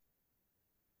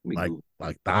 Like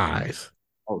thighs.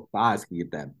 Oh, thighs can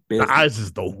get that business. Thighs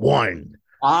is the one.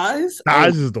 Thighs?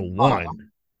 Thighs is the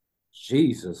one.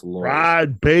 Jesus Lord.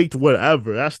 Fried, baked,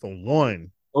 whatever. That's the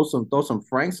one. Throw some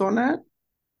Franks on that.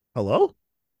 Hello?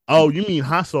 Oh, you mean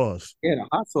hot sauce? Yeah, the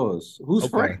hot sauce. Who's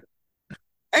Frank?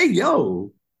 Hey,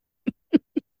 yo.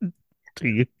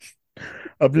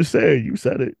 I'm just saying, you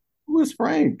said it. Who is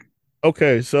Frank?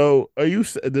 Okay, so are you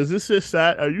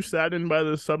saddened by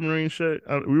the submarine shit?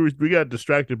 We got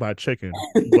distracted by chicken,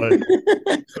 but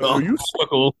are you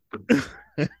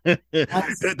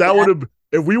that would have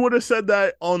if we would have said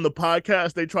that on the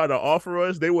podcast they tried to offer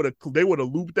us, they would have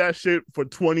looped that shit for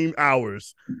 20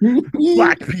 hours.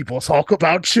 Black people talk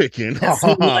about chicken.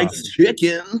 Like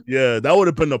chicken. Yeah, that would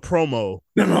have been the promo.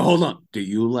 No, hold on. Do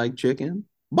you like chicken?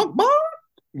 Buck.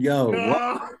 Yo,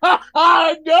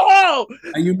 what? No.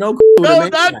 And you know, no,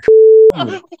 not.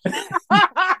 You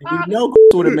know,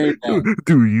 would have made that.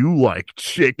 Do you like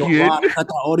chicken? Yo, Rob, cut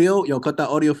the audio. Yo, cut the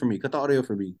audio for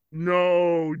me.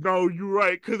 No, you're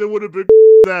right. Because it would have been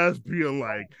ass being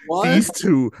like, what? These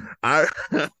two, our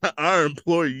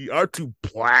two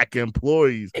black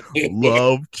employees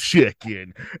love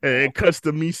chicken, and it cuts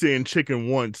to me saying chicken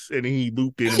once, and he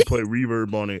looped it and put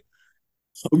reverb on it.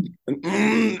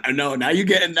 No, now you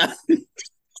getting that.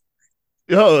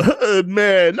 Yo,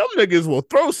 man, them niggas will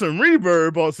throw some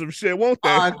reverb on some shit, won't they?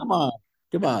 Come on.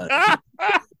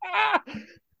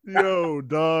 Yo,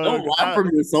 dog. Don't lie from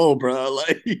your soul, bro.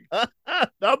 Like,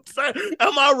 I'm saying,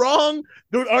 am I wrong?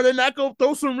 Dude, are they not gonna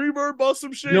throw some reverb on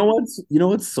some shit? You know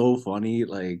what's so funny?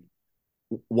 Like,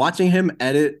 watching him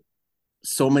edit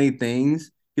so many things,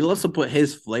 He loves to put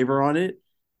his flavor on it.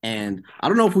 And I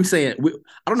don't know if we say it. I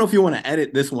don't know if you want to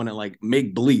edit this one and like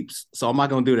make bleeps. So I'm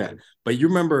not gonna do that. But you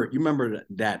remember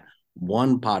that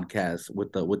one podcast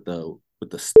with the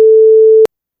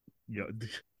Yo,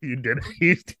 you did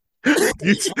it.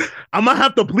 I'm gonna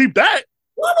have to bleep that.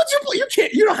 Why would you bleep? You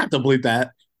can't. You don't have to bleep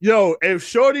that. Yo, if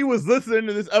Shorty was listening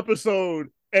to this episode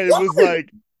and it was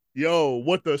like, yo,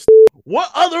 what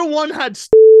other one had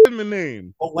in the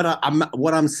name? But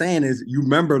what I'm saying is, you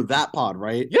remember that pod,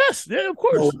 right? Yes, yeah, of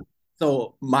course.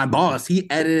 So my boss, he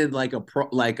edited like a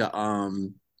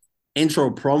intro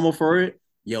promo for it.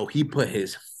 Yo, he put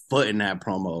his foot in that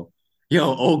promo.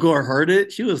 Yo, Ogor heard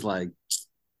it. She was like,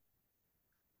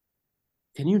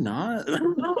 "Can you not?" What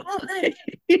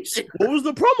was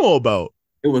the promo about?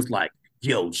 It was like,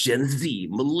 yo, Gen Z,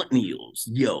 millennials,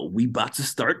 yo, we about to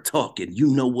start talking. You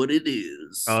know what it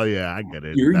is. Oh, yeah, I get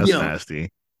it. You're That's young. nasty.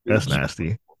 That's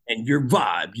nasty. And your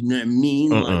vibe, you know what I mean?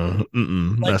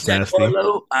 Like That's Jack nasty.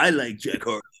 Harlow? I like Jack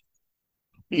Harlow.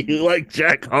 You like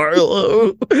Jack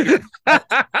Harlow?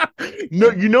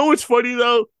 No, you know what's funny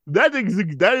though? That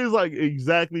is like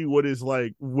exactly what it's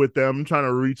like with them trying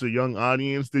to reach a young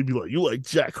audience. They'd be like, "You like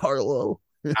Jack Harlow?"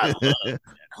 I love Jack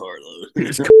Harlow.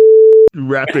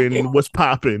 Rapping, what's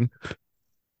popping?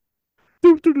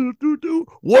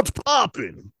 What's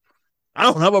popping? I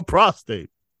don't have a prostate.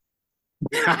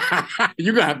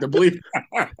 You're gonna have to believe.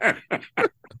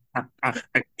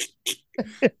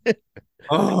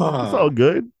 Oh, It's all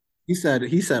good. he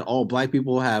said all black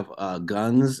people have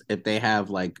guns if they have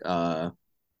like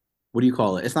what do you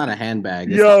call it? It's not a handbag.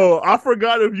 Yo, I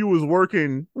forgot if you was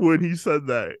working when he said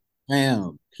that.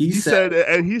 Damn. He said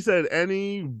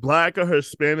any black or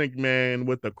Hispanic man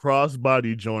with a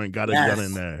crossbody joint got a gun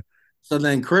in there. So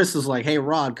then Chris is like, "Hey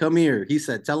Rod, come here." He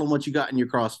said, "Tell him what you got in your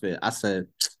CrossFit." I said,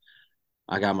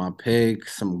 "I got my pick,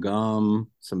 some gum,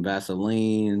 some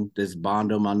Vaseline, this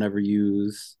Bondum I'll never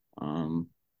use.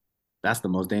 That's the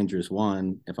most dangerous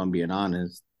one, if I'm being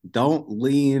honest. Don't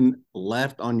lean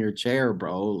left on your chair,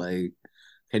 bro. Like,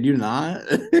 can you not?"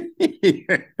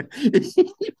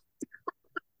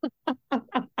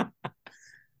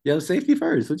 Yo, safety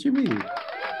first. What you mean?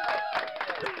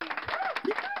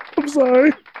 I'm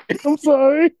sorry. I'm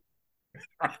sorry.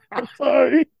 I'm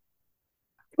sorry.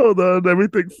 Hold on,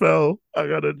 everything fell. I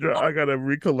gotta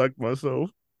recollect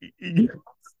myself.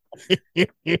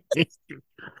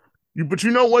 But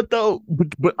you know what though?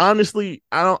 But honestly,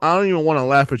 I don't even want to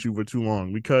laugh at you for too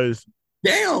long because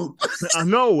damn. I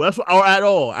know that's or at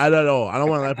all. I don't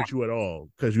want to laugh at you at all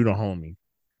because you the homie.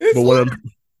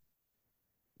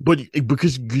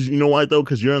 Because you know why though?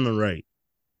 Because you're in the right.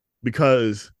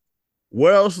 Because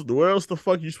where else the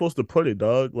fuck you supposed to put it,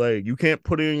 dog? Like you can't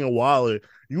put it in your wallet.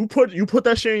 You put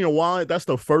that shit in your wallet. That's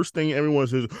the first thing everyone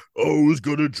says. Oh, it's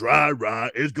gonna dry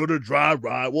rot. It's gonna dry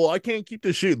rot. Well, I can't keep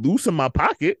this shit loose in my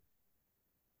pocket.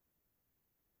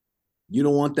 You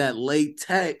don't want that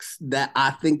latex. That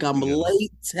I think I'm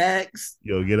latex.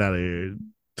 Yo, get out of here.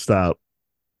 Stop.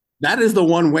 That is the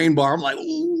one Wayne bar. I'm like,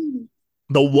 ooh.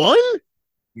 The one?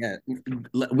 Yeah,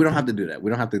 we don't have to do that. We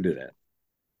don't have to do that.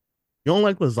 You don't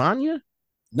like lasagna?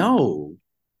 No,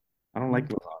 I don't like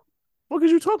lasagna. What are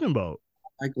you talking about?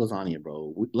 I like lasagna,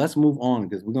 bro. Let's move on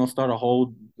because we're gonna start a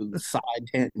whole side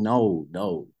tent.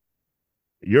 No.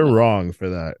 You're wrong for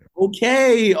that.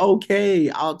 Okay, I'll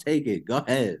take it. Go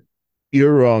ahead.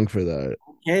 You're wrong for that.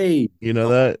 Okay. You know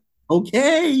that?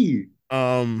 Okay.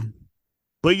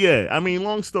 But yeah, I mean,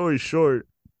 long story short,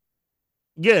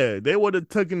 yeah, they would have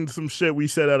taken some shit we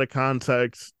said out of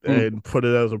context and put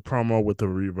it as a promo with the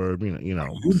reverb.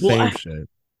 Same shit.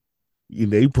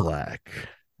 They black.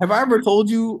 Have I ever told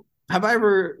you? Have I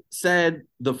ever said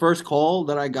the first call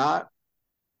that I got?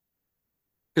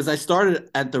 Because I started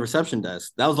at the reception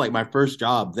desk. That was like my first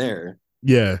job there.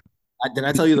 Yeah. Did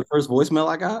I tell you the first voicemail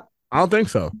I got? I don't think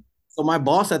so. So my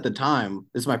boss at the time,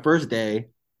 this is my first day.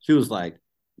 She was like,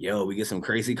 "Yo, we get some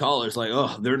crazy callers. Like,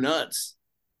 oh, they're nuts."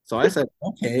 So I said,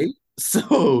 "Okay."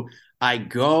 So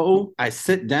I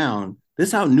sit down. This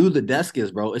is how new the desk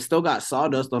is, bro. It still got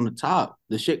sawdust on the top.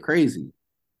 The shit crazy.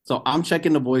 So I'm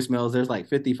checking the voicemails. There's like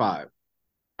 55.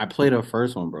 I played the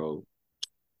first one, bro.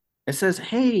 It says,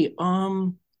 "Hey,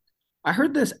 I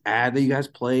heard this ad that you guys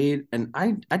played, and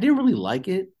I didn't really like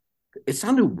it. It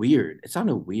sounded weird.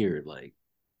 Like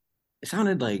it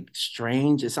sounded like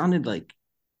strange. It sounded like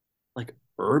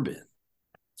urban. It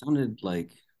sounded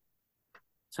like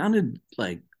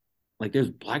there's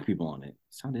black people on it. It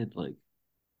sounded like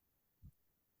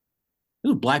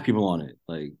there's black people on it.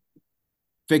 Like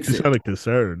fix it." You sounded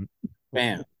concerned.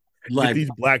 Bam. Get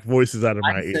these black voices out of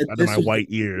my white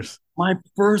ears. My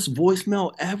first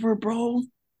voicemail ever, bro.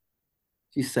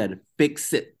 She said,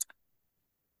 "Fix it."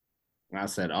 And I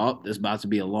said, "Oh, this about to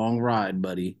be a long ride,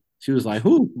 buddy." She was like,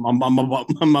 "Who?"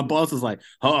 My boss is like,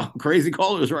 "Oh, crazy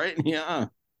callers, right?" Yeah.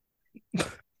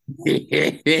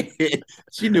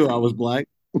 She knew I was black.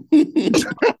 You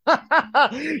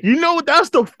know, that's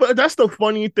the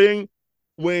funny thing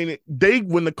when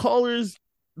the callers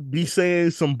be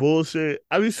saying some bullshit.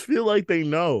 I just feel like they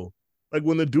know. Like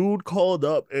when the dude called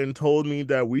up and told me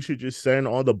that we should just send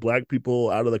all the black people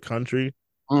out of the country,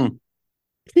 Mm.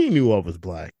 he knew I was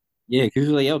black. Yeah, because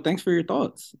he was like, "Yo, thanks for your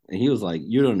thoughts," and he was like,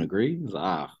 "You don't agree?" He was like,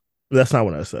 "Ah." That's not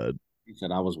what I said. He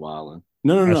said I was wilding.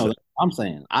 No, no, I no. said, I'm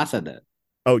saying I said that.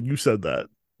 "Oh, you said that."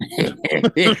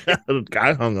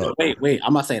 Guy hung up. Wait.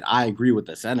 I'm not saying I agree with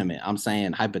the sentiment. I'm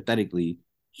saying hypothetically,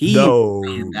 he was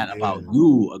saying No, that yeah. about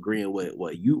you agreeing with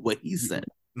what he said.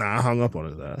 Nah, I hung up on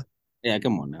his ass. Yeah,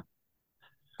 come on now.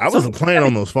 I wasn't playing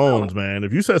on those phones, man.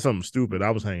 If you said something stupid,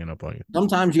 I was hanging up on you.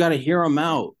 Sometimes you got to hear them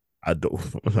out. I don't.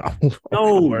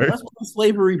 No, let's put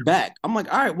slavery back. I'm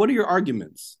like, all right, what are your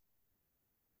arguments?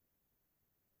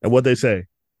 And what they say?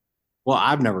 Well,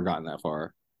 I've never gotten that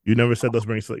far. You never said let's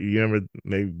bring. You never.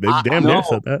 They damn no. near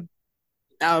said that.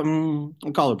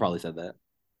 A caller probably said that.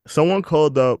 Someone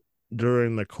called up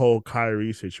during the Cole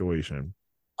Kyrie situation.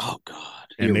 Oh God!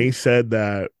 And they said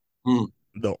that Mm.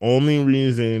 the only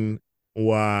reason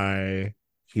why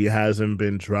he hasn't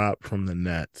been dropped from the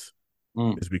Nets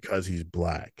is because he's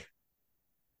black.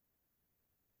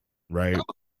 Right.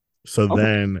 So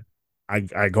then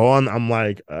I go on. I'm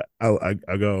like,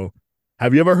 I go,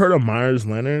 have you ever heard of Myers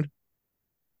Leonard?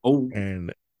 Oh.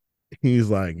 And he's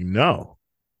like, no.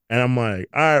 And I'm like,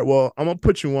 all right, well, I'm gonna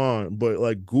put you on, but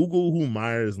like Google who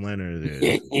Myers Leonard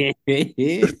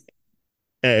is.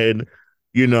 And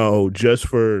just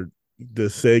for the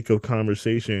sake of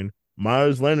conversation,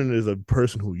 Myers Leonard is a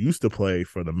person who used to play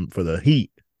for the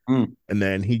Heat. And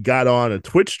then he got on a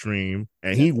Twitch stream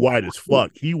and he white as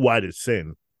fuck. He white as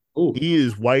sin. Ooh. He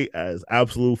is white as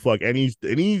absolute fuck. And he's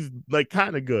like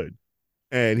kind of good.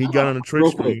 And he got on a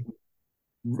Twitch stream.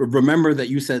 Remember that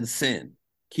you said sin.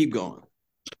 Keep going.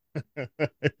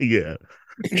 Yeah.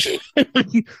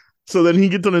 So then he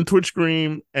gets on a Twitch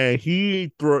stream and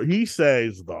he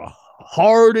says the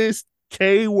hardest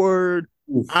K word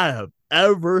I have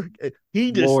ever.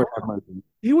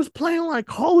 He was playing like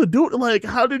Call of Duty. Like,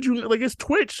 how did you like it's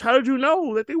Twitch? How did you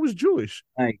know that they was Jewish?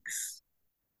 Thanks.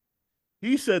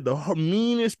 He said the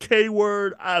meanest K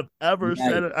word I've ever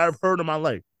said. I've heard in my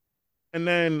life. And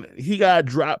then he got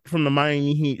dropped from the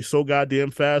Miami Heat so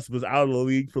goddamn fast. Was out of the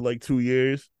league for like 2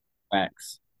 years.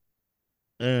 Facts.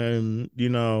 And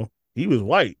he was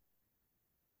white.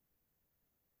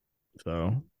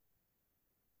 So,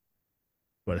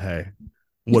 but hey,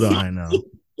 what do I know?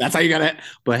 That's how you got it.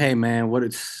 But hey, man,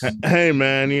 Hey,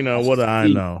 man, what do I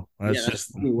know?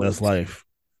 That's life.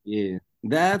 Yeah,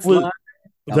 that's life.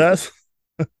 That's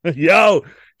yo.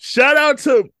 Shout out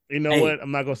to what?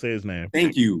 I'm not gonna say his name.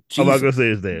 Thank you. I'm not gonna say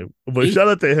his name, but shout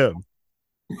out to him.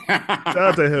 Shout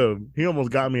out to him. He almost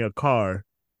got me a car.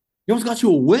 He almost got you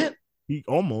a whip. He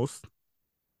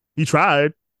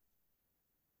tried.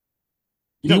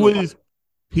 He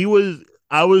was.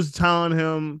 I was telling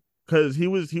him because he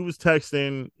was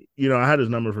texting. I had his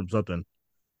number from something,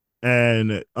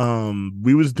 and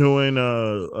we was doing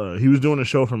he was doing a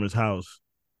show from his house,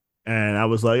 and I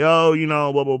was like, oh,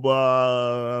 blah blah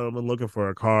blah. I've been looking for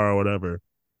a car or whatever,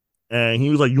 and he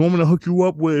was like, you want me to hook you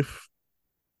up with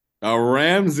a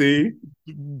Ramsey?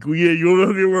 Yeah, you want me to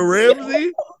hook you up with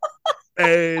Ramsey?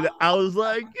 And I was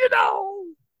like,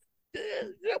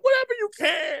 whatever you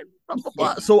can. Blah, blah,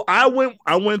 blah. So I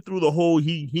went through the whole.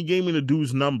 He gave me the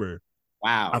dude's number.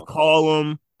 Wow. I call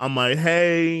him. I'm like,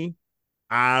 hey,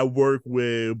 I work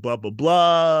with blah blah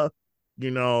blah.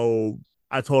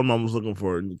 I told him I was looking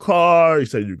for a new car. He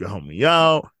said you can help me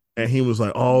out, and he was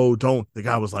like, oh, don't. The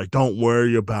guy was like, don't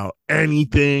worry about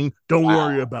anything. Don't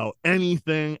worry about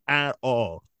anything at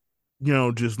all.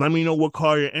 Just let me know what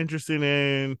car you're interested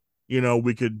in.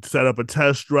 We could set up a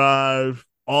test drive,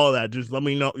 all that. Just let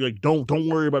me know. Like, don't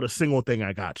worry about a single thing.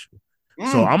 I got you.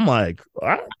 So I'm like, all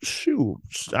right, shoot.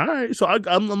 All right. So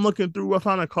I'm looking through. I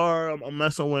found a car I'm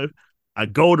messing with. I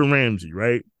go to Ramsey,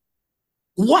 right?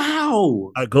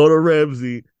 Wow. I go to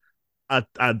Ramsey. I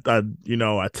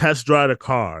test drive the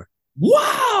car.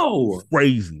 Wow.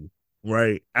 Crazy,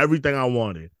 right? Everything I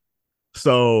wanted.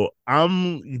 So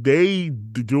they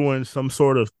doing some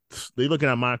sort of, they looking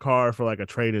at my car for like a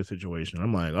trade-in situation.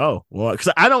 I'm like, oh, well,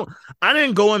 because I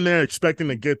didn't go in there expecting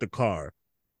to get the car.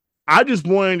 I just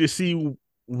wanted to see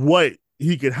what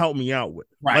he could help me out with.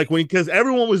 Right. Like because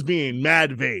everyone was being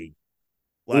mad vague.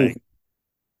 Like,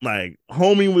 Like,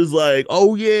 homie was like,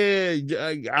 "Oh yeah,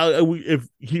 if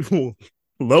he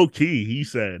low key, he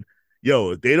said,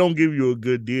 yo, if they don't give you a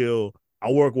good deal,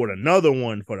 I work with another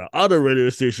one for the other radio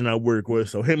station I work with.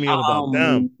 So hit me up about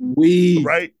them, Weak.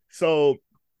 right?" So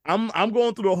I'm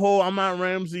going through the whole I'm not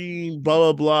Ramsey, blah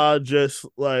blah blah, just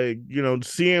like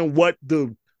seeing what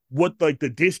like the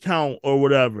discount or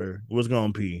whatever was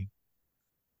gonna be.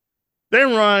 They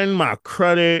run my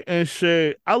credit and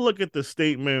shit. I look at the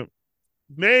statement.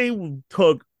 They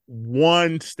took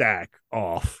one stack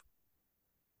off.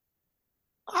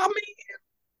 I mean,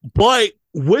 But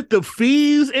with the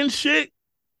fees and shit,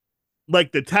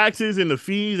 like the taxes and the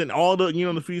fees and all the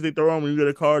the fees they throw on when you get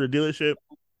a car to dealership,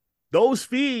 those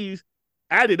fees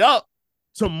added up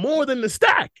to more than the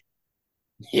stack.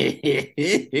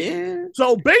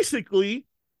 So basically,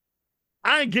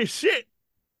 I didn't get shit.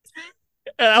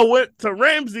 And I went to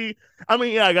Ramsey. I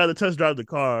mean, yeah, I got to test drive the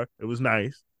car. It was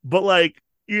nice. But like,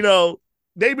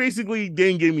 they basically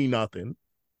didn't give me nothing.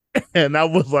 And I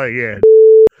was like, yeah.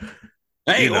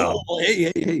 hey,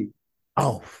 hey.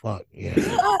 Oh, fuck. Yeah.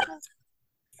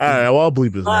 All right, well, I'll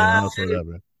bleep his name. That's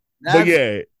whatever. But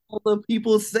yeah. What the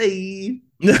people say.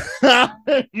 You're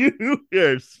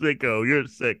sicko. You're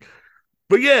sick.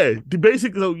 But yeah,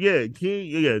 basically, so yeah.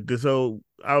 So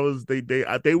I was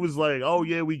they was like, oh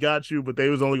yeah, we got you, but they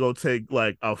was only gonna take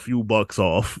like a few bucks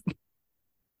off.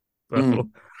 So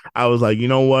I was like, you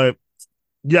know what?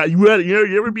 Yeah, you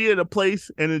ever be at a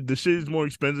place and the shit is more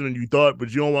expensive than you thought, but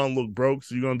you don't want to look broke,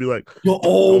 so you're gonna be like, you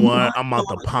know what? I'm out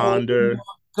to ponder. Oh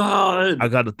God, I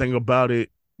got to think about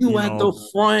it. You at the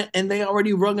front and they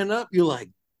already rung up. You're like,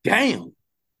 damn.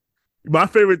 My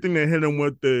favorite thing to hit them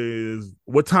with is,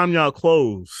 what time y'all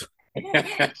close?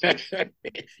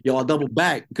 Y'all double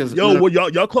back because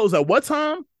y'all close at what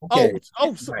time? Okay.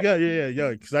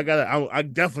 Yeah. Because I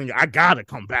definitely gotta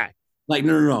come back. Like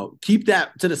no. Keep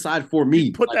that to the side for me.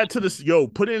 Put that to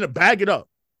the put it in a bag it up.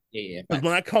 Yeah. Because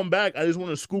when I come back, I just want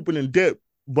to scoop it and dip.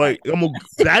 But I'm gonna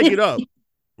bag it up,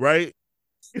 right?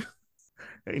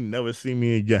 They never see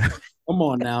me again. Come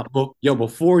on now,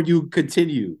 before you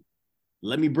continue,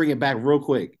 let me bring it back real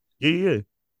quick. Yeah.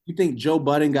 You think Joe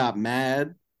Budden got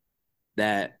mad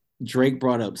that Drake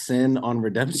brought up Sin on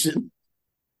Redemption?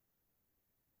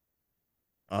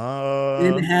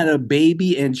 And had a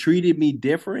baby and treated me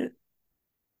different?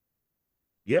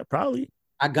 Yeah, probably.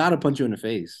 I gotta punch you in the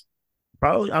face.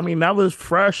 Probably. I mean, that was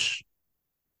fresh.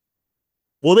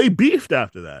 Well, they beefed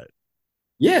after that.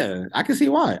 Yeah, I can see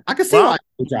why. I can see why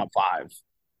they dropped 5.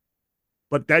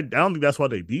 But I don't think that's why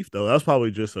they beefed though. That's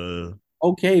probably just a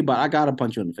okay, but I gotta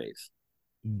punch you in the face.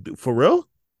 For real?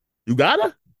 You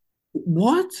gotta?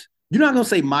 What? You're not gonna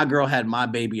say my girl had my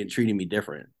baby and treated me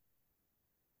different.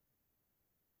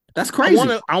 That's crazy.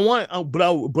 If I'm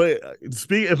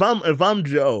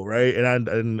Joe, right?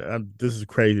 And this is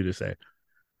crazy to say.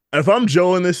 If I'm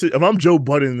Joe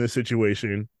Budden in this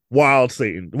situation, wild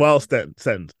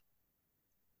sentence.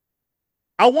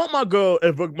 I want my girl,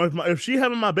 if she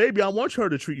having my baby, I want her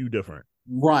to treat you different.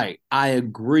 Right. I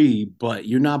agree, but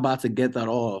you're not about to get that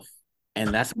off.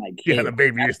 And that's my kid. Yeah, the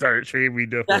baby started treating me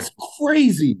different. That's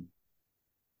crazy.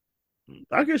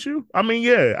 I get you. I mean,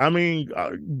 yeah. I mean,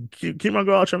 keep my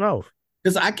girl out your mouth.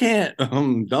 Because I can't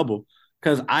double.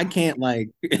 Because I can't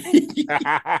like.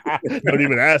 Don't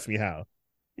even ask me how.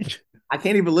 I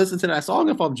can't even listen to that song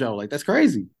if I'm Joe. Like that's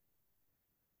crazy.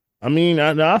 I mean,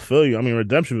 I feel you. I mean,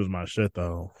 Redemption was my shit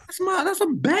though. That's a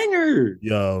banger.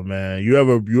 Yo, man, you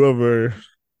ever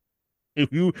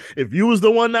if you was the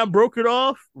one that broke it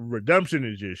off, Redemption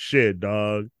is just shit,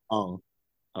 dog. Oh.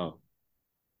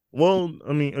 Well,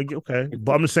 I mean, okay,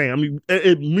 but I'm just saying. I mean,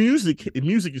 music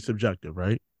is subjective,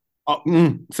 right? Oh,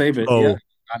 save it. So yeah,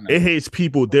 it hits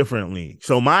people differently.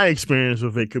 So my experience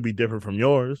with it could be different from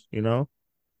yours.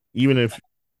 Even if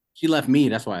she left me,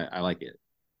 that's why I like it.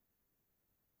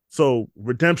 So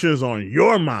Redemption is on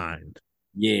your mind.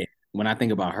 Yeah, when I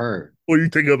think about her. What do you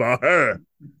think about her?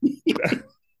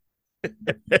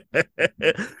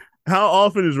 How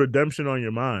often is Redemption on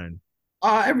your mind?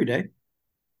 Every day.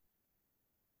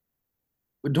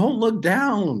 But don't look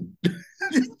down.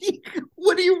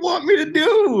 What do you want me to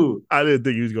do? I didn't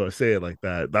think you was gonna say it like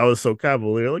that. That was so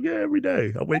cavalier. Like, yeah, every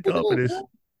day I wake up and it's.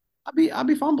 I'll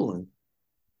be fumbling.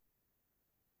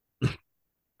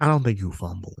 I don't think you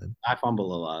fumbling. I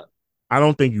fumble a lot. I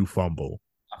don't think you fumble.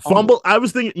 I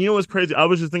was thinking, you know what's crazy? I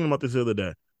was just thinking about this the other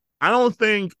day. I don't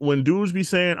think when dudes be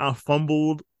saying I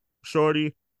fumbled,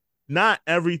 shorty, not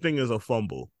everything is a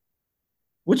fumble.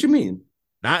 What you mean?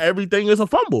 Not everything is a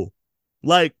fumble.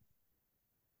 Like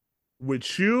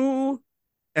with you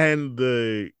and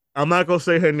I'm not gonna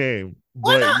say her name,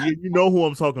 but you know who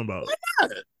I'm talking about. Why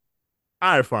not?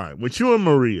 All right, fine. With you and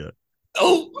Maria,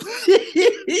 Oh,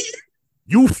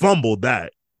 you fumbled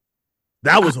that.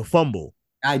 That was a fumble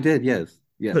I did. Yes.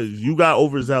 because you got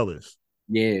overzealous.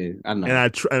 Yeah, I know.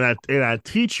 And I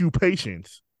teach you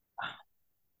patience.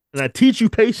 And I teach you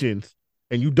patience,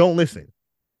 and you don't listen.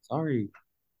 Sorry.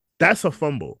 That's a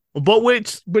fumble. But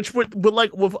with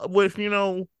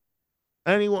anyone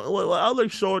with other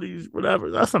shorties, whatever.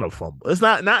 That's not a fumble. It's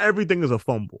not. Not everything is a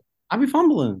fumble. I be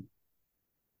fumbling.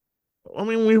 I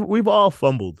mean, we've all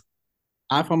fumbled.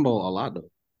 I fumble a lot though.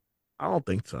 I don't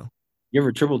think so. You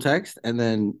ever triple text and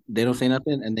then they don't say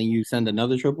nothing, and then you send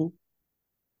another triple?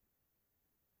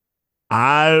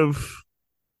 I've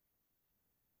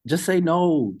Just say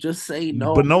no. Just say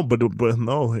no. but no, but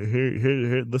no.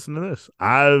 Here. Listen to this.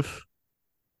 I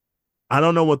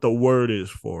don't know what the word is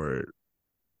for it,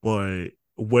 but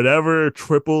whatever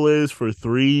triple is for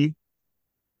 3,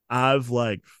 I've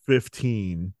like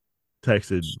 15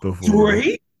 texted before.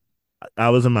 Great. I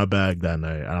was in my bag that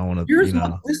night. I don't want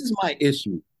to, This is my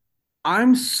issue.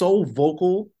 I'm so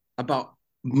vocal about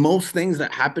most things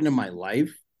that happen in my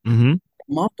life. Mm-hmm.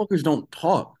 Motherfuckers don't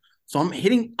talk. So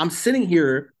I'm sitting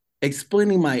here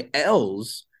explaining my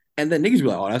L's, and then niggas be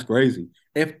like, oh, that's crazy.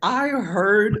 If I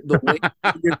heard the way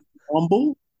you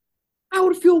fumble, I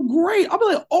would feel great. I'd be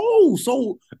like, oh,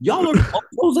 so y'all are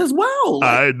those as well. Like,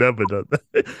 I ain't never done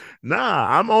that.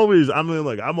 Nah, I'm always down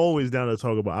to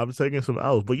talk about. I'm taking some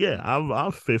L's, but yeah,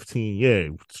 I'm 15. Yeah,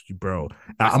 bro.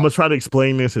 I'm gonna try to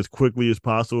explain this as quickly as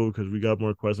possible because we got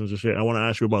more questions and shit. I want to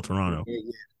ask you about Toronto.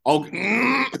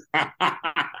 okay.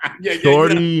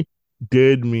 Shorty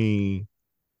did me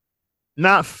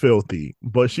not filthy,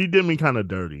 but she did me kind of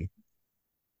dirty.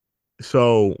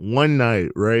 So one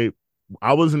night, right?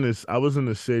 I was in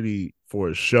the city for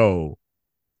a show,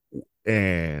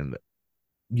 and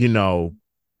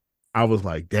I was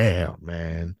like, damn,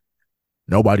 man,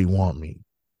 nobody want me.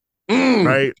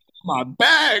 Right? My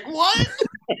bag, what?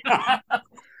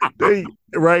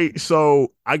 Right.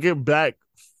 So I get back,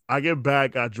 I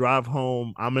drive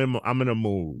home, I'm in a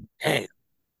mood. Damn.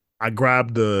 I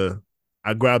grabbed the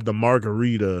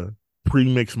margarita,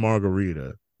 pre-mixed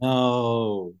margarita.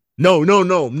 No. No.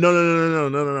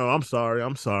 I'm sorry.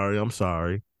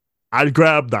 I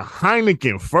grabbed the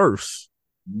Heineken first.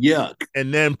 Yuck.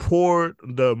 And then poured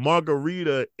the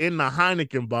margarita in the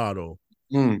Heineken bottle.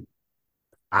 I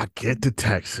get the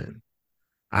texting.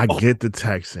 I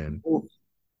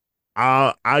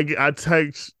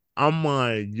text. I'm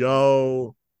like,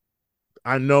 yo,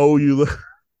 I know you look.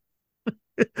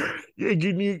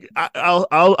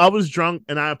 I was drunk,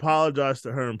 and I apologized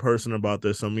to her in person about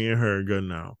this. So me and her are good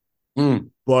now.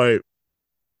 But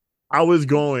I was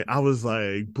like,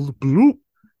 bloop, bloop.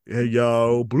 Hey,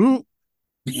 yo, bloop.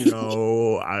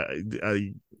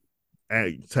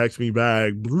 I text me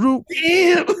back. Bloop.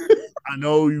 Damn. I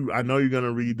know you're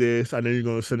gonna read this. I know you're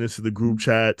gonna send this to the group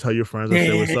chat. Tell your friends. I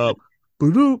say what's up.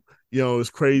 Bloop. It's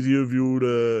crazy of you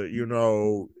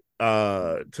to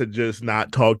to just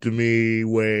not talk to me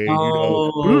when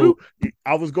bloop.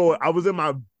 I was in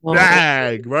my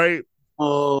bag, right?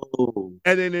 Oh.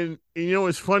 And then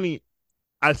it's funny.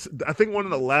 I think one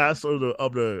of the last of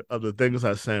the things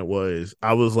I sent was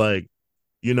I was like,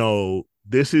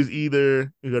 this is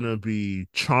either gonna be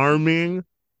charming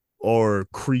or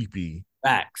creepy.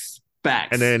 Facts.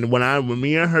 And then when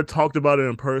me and her talked about it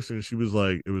in person, she was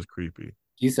like, it was creepy.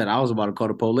 She said I was about to call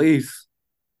the police.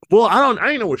 Well, I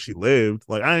didn't know where she lived.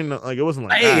 Like I didn't know, like it wasn't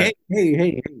like that.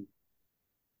 Hey.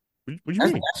 What you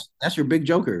mean? That's your big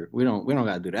joker. We don't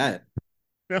gotta do that.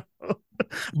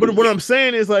 But what I'm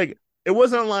saying is like it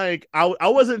wasn't like I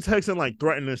wasn't texting like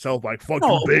threatening herself like fuck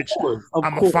you bitch.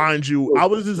 I'm gonna find you. I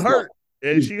was just hurt.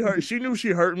 And she knew she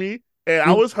hurt me, and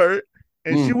I was hurt,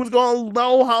 and she was gonna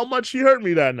know how much she hurt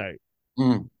me that night.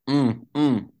 And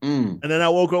then I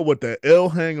woke up with the ill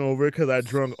hangover because I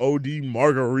drunk OD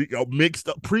margarita,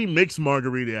 pre-mixed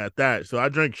margarita at that. So I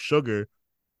drank sugar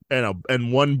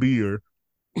and one beer.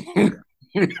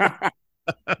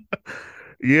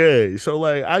 Yeah. So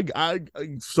like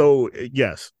so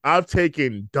yes, I've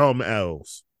taken dumb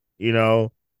L's,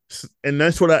 and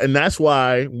that's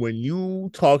why when you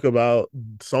talk about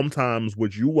sometimes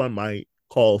what you might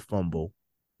call fumble,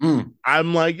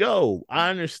 I'm like, yo, I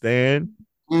understand.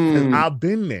 And I've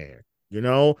been there,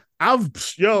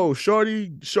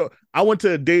 shorty. I went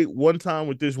to a date one time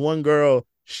with this one girl.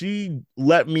 She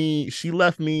left me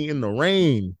in the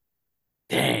rain.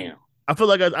 Damn. I feel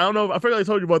like I don't know. I feel like I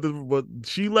told you about this, but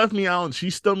she left me out and she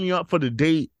stood me up for the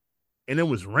date, and it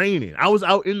was raining. I was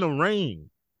out in the rain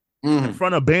in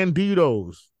front of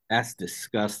banditos. That's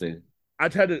disgusting.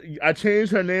 I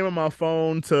changed her name on my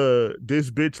phone to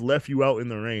 "This bitch left you out in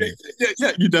the rain."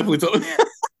 Yeah, you definitely told me.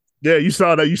 Yeah, you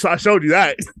saw that. I showed you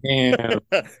that. Damn.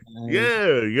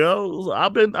 Yeah, yo,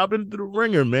 I've been through the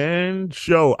ringer, man.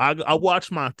 I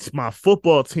watched my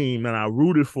football team that I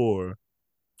rooted for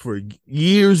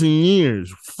years and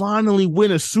years finally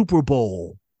win a Super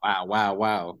Bowl.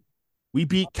 Wow. We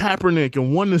beat Kaepernick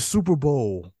and won the Super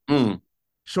Bowl. Mm.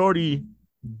 Shorty,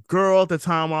 girl at the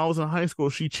time when I was in high school,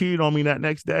 she cheated on me that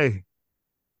next day.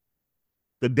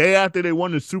 The day after they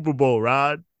won the Super Bowl,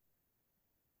 Rod.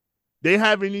 They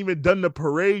haven't even done the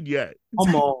parade yet.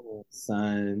 Come on,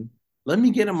 son. Let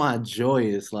me get in my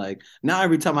joyous. Like now,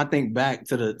 every time I think back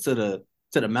to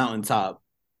the mountaintop,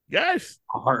 Yes.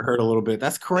 my heart hurt a little bit.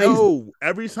 That's crazy. Yo,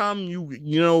 every time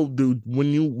dude,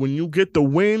 when you get the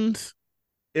wins,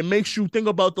 it makes you think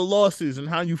about the losses and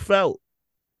how you felt.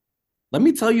 Let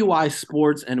me tell you why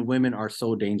sports and women are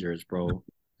so dangerous, bro.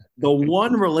 The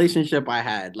one relationship I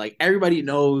had, like everybody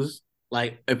knows,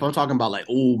 like if I'm talking about like,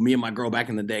 oh, me and my girl back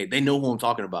in the day, they know who I'm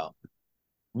talking about.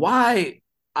 Why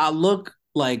I look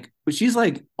like, but she's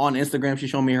like on Instagram, she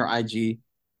showed me her IG.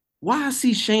 Why I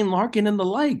see Shane Larkin in the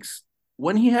likes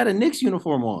when he had a Knicks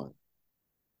uniform on?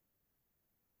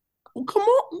 Oh, come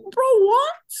on, bro, what?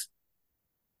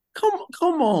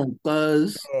 Come on,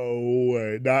 cuz.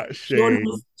 Oh, not Shane.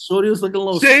 Shorty was looking a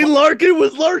little. Shane Larkin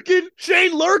was Lurkin.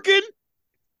 Shane Lurkin.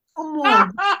 Come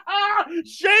on,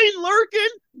 Shane Lurkin.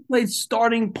 played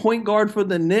starting point guard for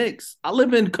the Knicks. I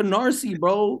live in Canarsie,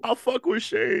 bro. I'll fuck with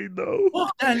Shane though.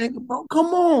 Fuck that nigga, bro. Come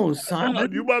on,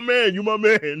 son. You my man. You my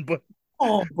man. But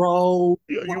Oh, bro.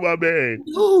 you my man.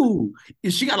 Ooh,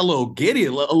 she got a little giddy,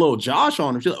 a little Josh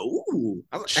on him. She's like, ooh,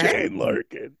 I was like, Shane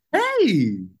Larkin.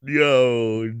 Hey,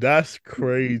 Yo, that's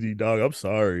crazy, dog. I'm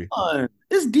sorry. son.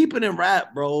 It's deeper than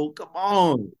rap, bro. Come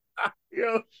on.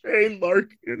 Yo, Shane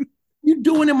Larkin. You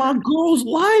doing it my girl's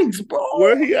likes, bro.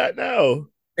 Where he at now?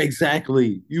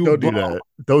 Exactly. You Don't do bro. that.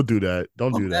 Don't do that.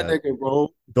 Don't Fuck do that that. nigga, bro.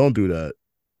 Don't do that.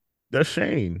 That's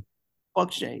Shane.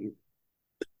 Fuck Shane.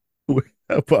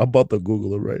 I'm about to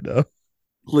Google him right now.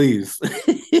 Please.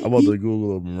 I'm about to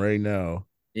Google him right now.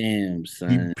 Damn,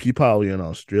 son. He probably in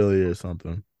Australia or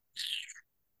something.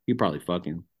 He probably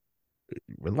fucking.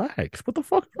 Relax. What the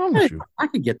fuck is wrong with you? I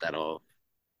could get that off.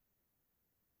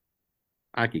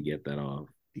 I could get that off.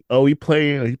 Oh, he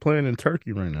playing in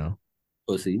Turkey right now.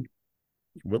 Pussy.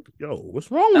 Yo,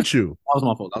 what's wrong with you? That was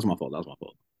my fault. That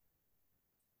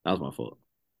was my fault.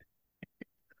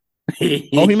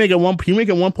 Oh, he making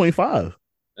 1.5.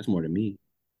 That's more than me.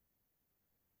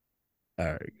 All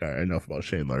right. Enough about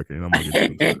Shane Larkin. I'm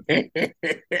gonna get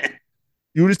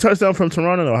you just touchdown from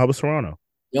Toronto though. How was Toronto?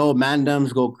 Yo,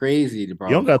 Mandems go crazy, bro.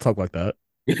 You don't gotta talk like that.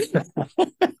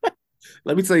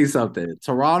 Let me tell you something.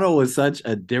 Toronto was such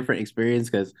a different experience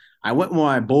because I went with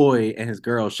my boy and his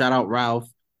girl. Shout out Ralph.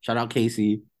 Shout out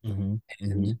Casey. Mm-hmm.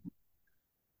 And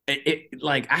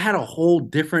like I had a whole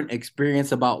different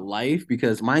experience about life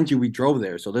because, mind you, we drove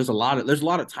there, so there's a lot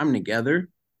of time together.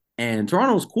 And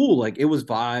Toronto was cool. Like it was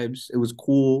vibes. It was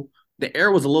cool. The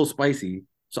air was a little spicy,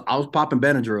 so I was popping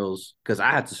Benadryls because I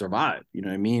had to survive. You know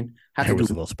what I mean? It was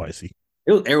a little spicy.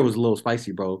 Air was a little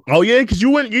spicy, bro. Oh yeah, because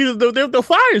the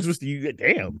fires was you.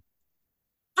 Damn.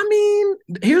 I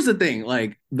mean, here's the thing: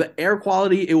 like the air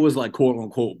quality, it was like quote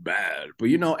unquote bad, but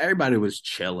you know, everybody was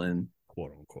chilling,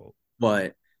 quote unquote.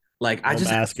 But like, I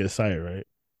just ask his site, right?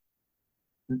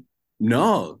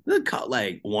 No,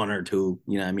 like one or two.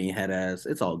 You know what I mean? Head ass.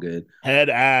 It's all good.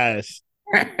 Head ass.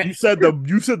 You said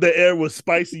the air was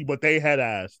spicy, but they had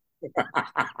ass.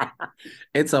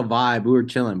 It's a vibe. We were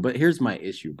chilling, but here's my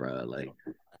issue, bro. Like,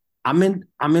 I'm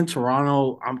in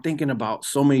Toronto. I'm thinking about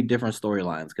so many different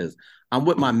storylines because I'm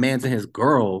with my man and his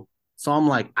girl. So I'm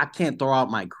like, I can't throw out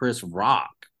my Chris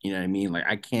Rock. You know what I mean? Like,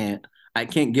 I can't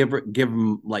give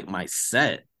him like my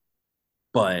set,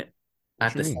 but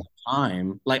at the same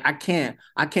time, like I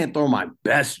can't throw my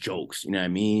best jokes. You know what I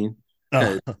mean?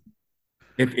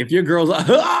 If your girl's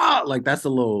like that's a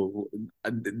little,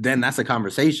 then that's a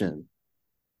conversation.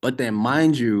 But then,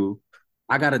 mind you,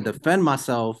 I gotta defend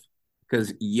myself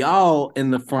because y'all in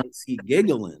the front seat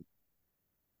giggling.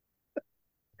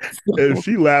 If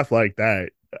she laughed like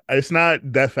that, it's not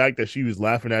that fact that she was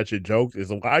laughing at your jokes. It's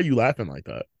why are you laughing like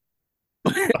that?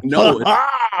 No,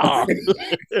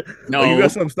 no, you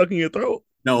got something stuck in your throat.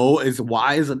 No, it's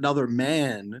why is another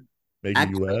man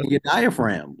making you laugh? Your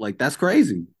diaphragm, like that's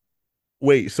crazy.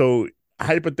 Wait, so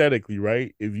hypothetically,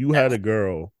 right? If you had a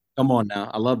girl, come on now,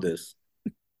 I love this.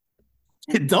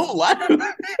 Don't laugh.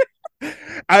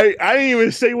 I didn't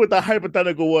even say what the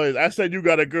hypothetical was. I said you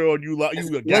got a girl and you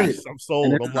yes, I'm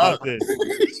sold. I'm locked in.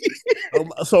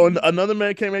 So another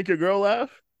man can't make your girl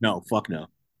laugh? No, fuck no. You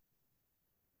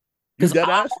Because dead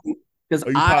ass?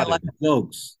 Or you I like potted?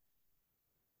 jokes.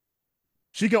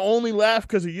 She can only laugh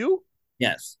because of you?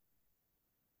 Yes.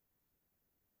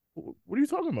 What are you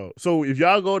talking about? So if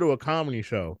y'all go to a comedy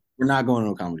show, We're not going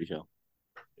to a comedy show.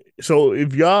 so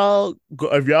if y'all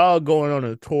going on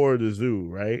a tour of the zoo,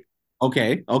 right?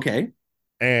 Okay. Okay.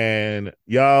 And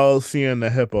y'all seeing the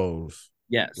hippos,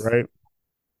 Yes. right?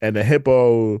 And the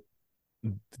hippo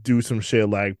do some shit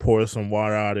like pour some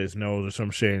water out his nose or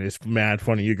some shit, and it's mad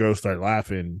funny. Your girl start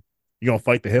laughing. You gonna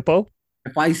fight the hippo?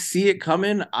 If I see it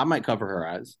coming, I might cover her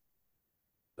eyes.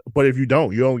 But if you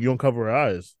don't cover her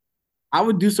eyes. I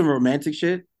would do some romantic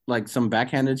shit, like some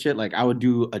backhanded shit. Like I would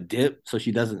do a dip so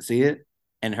she doesn't see it.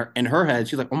 And her in her head,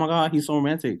 she's like, "Oh my god, he's so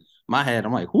romantic." My head,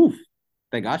 I'm like, "Whoof,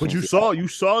 thank God she But didn't see it." you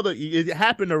saw it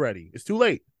happened already. It's too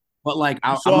late. But like,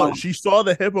 I'm Saw not. she saw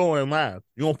the hippo and laughed.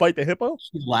 You gonna fight the hippo?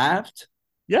 She laughed.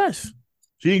 Yes.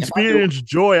 She If I could, experienced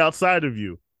joy outside of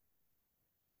you.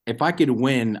 if I could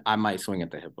win, I might swing at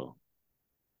the hippo.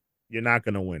 You're not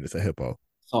gonna win. It's a hippo.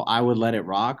 So I would let it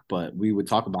rock, but we would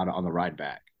talk about it on the ride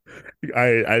back.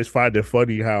 I just find it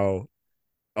funny how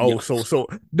Yeah,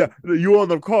 you on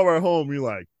the car ride home, you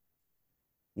like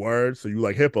word, so you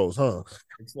like hippos, huh?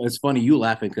 it's funny you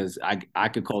laughing because I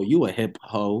could call you a hip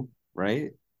ho,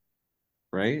 right?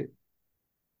 Right?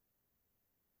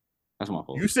 That's my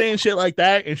fault. You saying shit like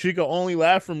that and she can only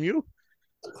laugh from you?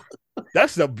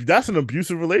 That's an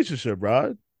abusive relationship,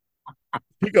 bro.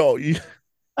 He go, That's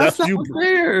that's not you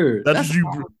fair. that's That's what you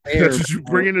not fair, that's what you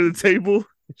bro. bring to the table.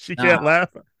 She can't Nah, laugh.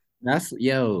 that's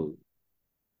yo.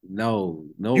 No,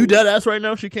 You no, dead ass right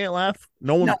now. She can't laugh.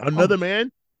 No one, no. another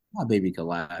man. My baby can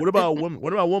laugh. What about a woman?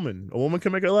 What about a woman? A woman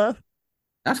can make her laugh.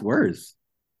 That's worse.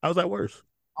 How's that worse?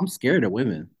 I'm scared of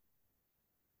women.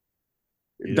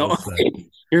 You don't Don't. say.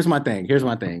 Here's my thing. Here's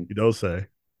my thing. You don't say.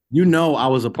 You know, I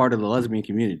was a part of the lesbian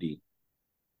community.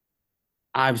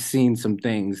 I've seen some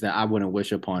things that I wouldn't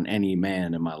wish upon any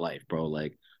man in my life, bro.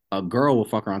 Like a girl will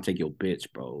fuck around and take your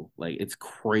bitch, bro. Like it's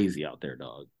crazy out there,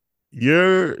 dog.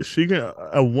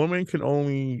 A woman can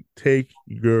only take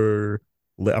your.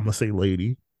 I'm gonna say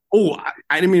lady. Oh,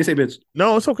 I didn't mean to say bitch.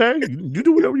 No, it's okay. You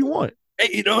do whatever you want.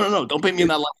 Hey, no, no, no. Don't paint me in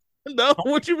that light. No,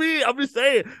 what you mean? I'm just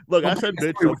saying. Look, I Don't paint said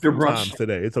me bitch a with your few brush. times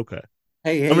today. It's okay.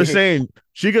 Hey, I'm hey, just hey. saying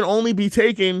she can only be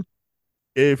taken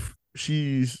if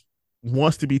she's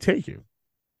wants to be taken.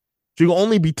 She can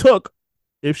only be took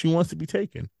if she wants to be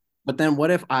taken. But then what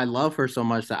if I love her so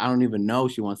much that I don't even know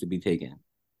she wants to be taken?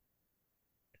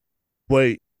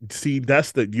 But see,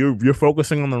 you're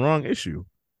focusing on the wrong issue.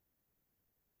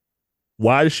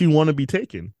 Why does she want to be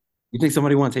taken? You think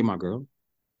somebody want to take my girl?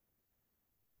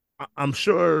 I'm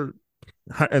sure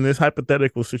in this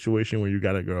hypothetical situation where you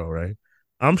got a girl, right?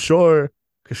 I'm sure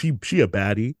because she a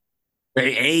baddie.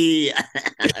 Hey,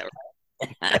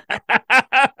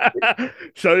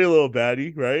 Show you a little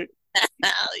baddie, right?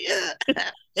 hell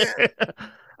yeah.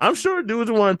 I'm sure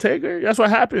dudes want to take her. That's what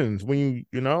happens when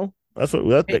you know. That's what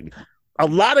that thing. A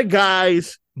lot of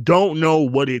guys don't know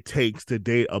what it takes to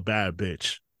date a bad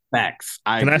bitch. Facts.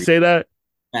 I Can I agree. say that?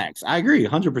 Facts. I agree. A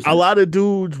 100%. lot of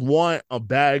dudes want a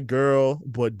bad girl,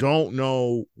 but don't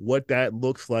know what that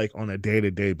looks like on a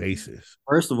day-to-day basis.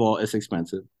 First of all, it's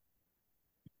expensive.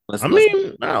 I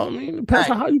mean, it depends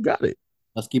on how you got it.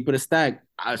 Let's keep it a stack.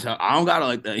 I don't got it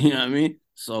like that. You know what I mean?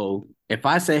 So if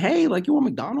I say, hey, like you want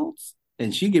McDonald's,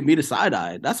 and she give me the side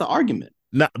eye, that's an argument.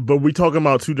 But we talking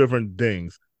about two different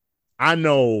things. I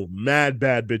know mad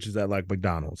bad bitches that like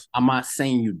McDonald's. I'm not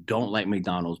saying you don't like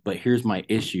McDonald's, but here's my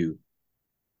issue.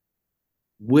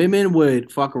 Women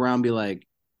would fuck around and be like,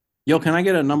 yo, can I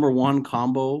get a number one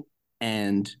combo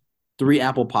and 3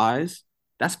 apple pies?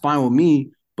 That's fine with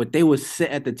me. But they would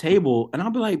sit at the table and I'll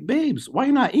be like, babes, why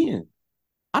you not eating?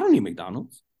 I don't need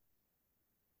McDonald's.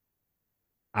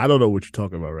 I don't know what you're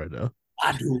talking about right now.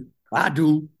 I do. I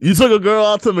do. You took a girl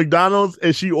out to McDonald's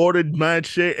and she ordered mad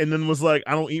shit and then was like,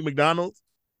 I don't eat McDonald's.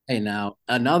 Hey, now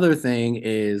another thing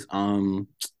is um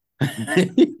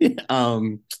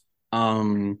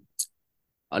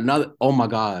another oh my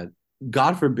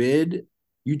God forbid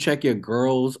you check your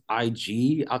girl's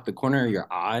IG out the corner of your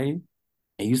eye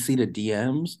and you see the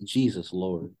DMs. Jesus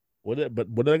Lord. What did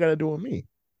I gotta do with me?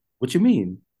 What you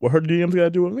mean? What her DMs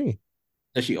gotta do with me?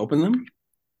 Does she open them?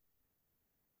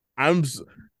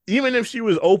 Even if she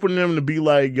was opening them to be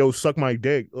like, yo, suck my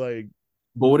dick, like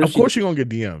But what if of course she gonna get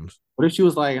DMs. what if she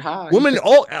was like, hi? Women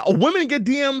get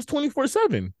DMs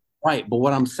 24/7. Right, but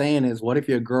what I'm saying is, what if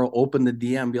your girl opened the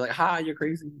DM and be like, hi, you're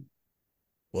crazy?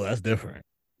 Well, that's different.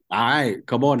 All right,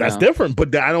 come on That's now. different.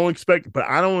 But I don't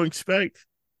expect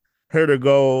her to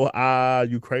go,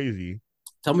 you crazy.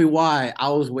 Tell me why I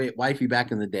was with wifey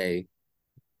back in the day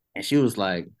And she was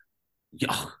like, yo,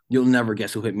 you'll never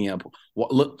guess who hit me up.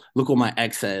 Look what my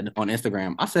ex said on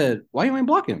Instagram. I said, why you ain't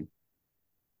blocking?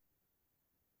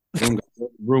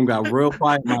 Room got real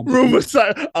quiet. Room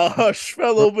aside, a hush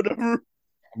fell over the room.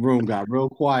 Room got real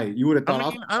quiet. You would have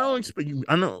thought. I don't expect you.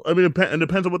 I know. I mean, it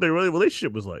depends on what their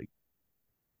relationship was like.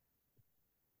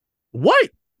 What?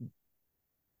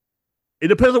 It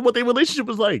depends on what their relationship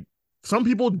was like. Some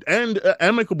people end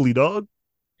amicably, dog.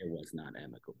 It was not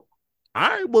amicable. All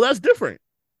right, well, that's different.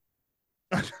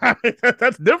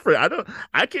 That's different.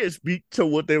 I can't speak to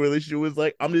what their relationship was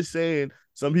like. I'm just saying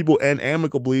some people end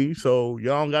amicably, so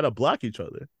y'all don't gotta block each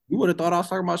other. You would have thought I was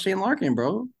talking about Shane Larkin,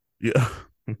 bro. Yeah.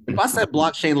 If I said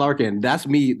block Shane Larkin, that's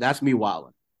me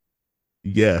wilding.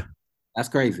 Yeah. That's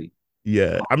crazy.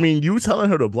 Yeah. I mean, you telling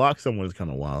her to block someone is kind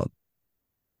of wild.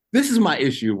 This is my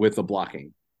issue with the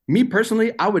blocking. Me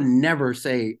personally, I would never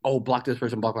say, oh, block this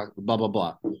person, block, blah, blah,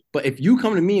 blah. But if you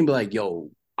come to me and be like, yo,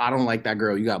 I don't like that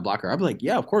girl, you got to block her. I'd be like,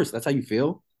 yeah, of course. That's how you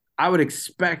feel. I would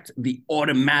expect the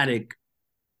automatic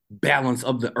balance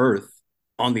of the earth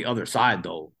on the other side,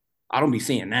 though. I don't be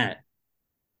seeing that.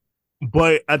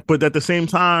 But at the same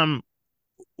time,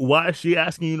 why is she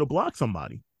asking you to block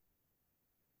somebody?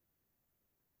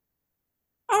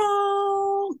 I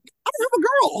don't have a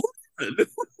girl.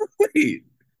 Wait.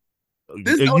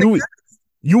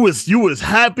 You was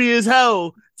happy as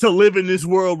hell to live in this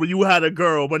world where you had a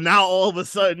girl, but now all of a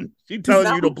sudden she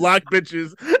telling you to block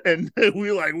bitches, and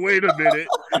we like, wait a minute,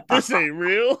 this ain't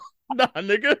real. Nah,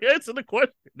 nigga, answer the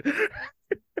question.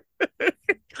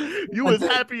 You was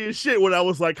happy as shit when I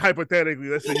was like, hypothetically,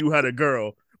 let's say you had a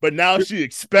girl, but now she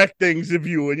expect things of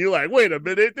you, and you're like, wait a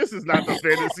minute, this is not the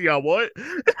fantasy I want.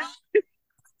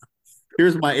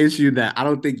 Here's my issue that I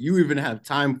don't think you even have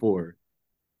time for.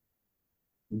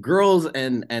 Girls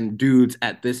and dudes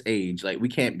at this age, like we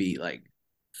can't be like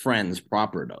friends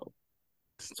proper though.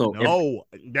 So no,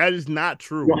 that is not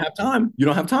true. You don't have time. You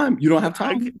don't have time. You don't have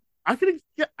time. I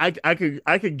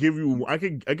could give you. I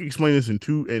could explain this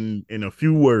in a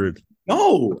few words.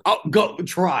 No, I'll go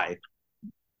try.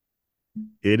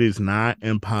 It is not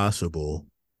impossible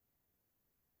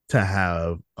to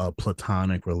have a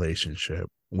platonic relationship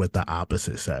with the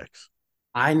opposite sex.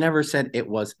 I never said it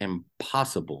was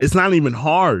impossible. It's not even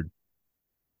hard.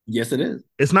 Yes, it is.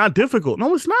 It's not difficult.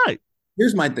 No, it's not.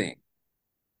 Here's my thing.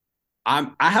 I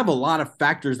have a lot of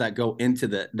factors that go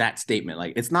into that statement.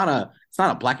 Like it's not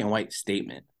a black and white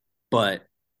statement. But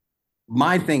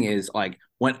my thing is like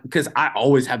because I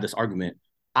always have this argument.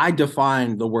 I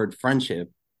define the word friendship,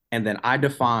 and then I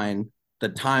define the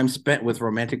time spent with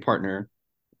romantic partner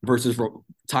versus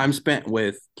time spent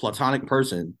with platonic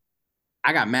person.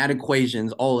 I got mad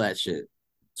equations, all that shit.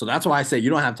 So that's why I say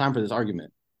you don't have time for this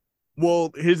argument.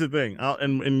 Well, here's the thing,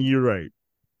 and you're right.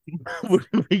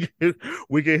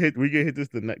 we can hit this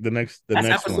the next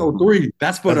episode one. 3.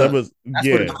 That's for the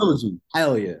trilogy.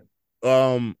 Hell yeah.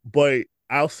 But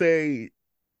I'll say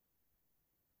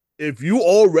if you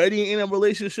already in a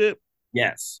relationship,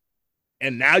 yes,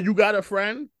 and now you got a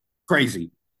friend, crazy.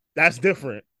 That's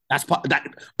different. That's that.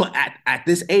 But at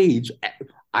this age,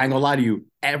 I ain't gonna lie to you.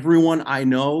 Everyone I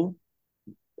know,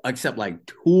 except like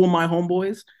 2 of my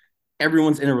homeboys,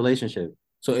 everyone's in a relationship.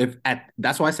 So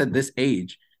that's why I said this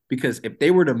age, because if they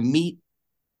were to meet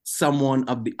someone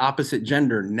of the opposite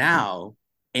gender now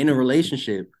in a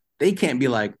relationship, they can't be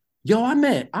like, yo, I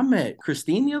met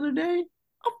Christine the other day.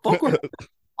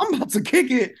 I'm about to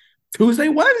kick it Tuesday,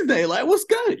 Wednesday. Like, what's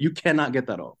good? You cannot get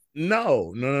that off.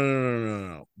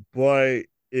 No. But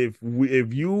if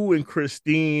you and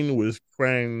Christine was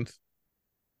friends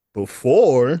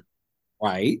before,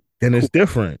 right, then it's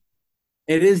different.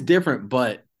 It is different,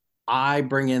 but I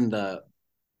bring in the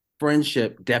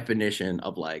friendship definition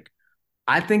of like,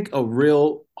 I think a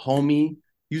real homie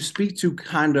you speak to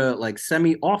kind of like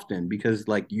semi often because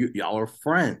like y'all are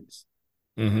friends.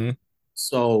 Mm-hmm.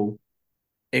 So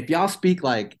if y'all speak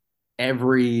like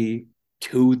every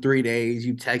 2-3 days,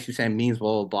 you text, you send memes,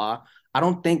 blah, blah, blah. I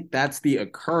don't think that's the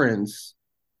occurrence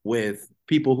with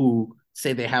people who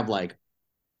say they have like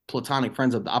platonic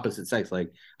friends of the opposite sex.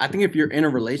 Like, I think if you're in a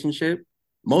relationship,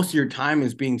 most of your time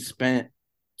is being spent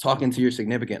talking to your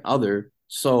significant other.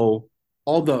 So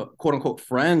all the quote unquote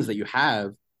friends that you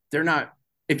have, they're not,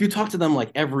 if you talk to them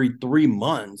like every 3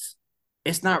 months,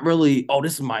 it's not really, oh,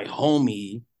 this is my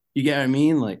homie. You get what I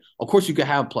mean? Like, of course you could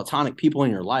have platonic people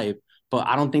in your life, but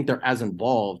I don't think they're as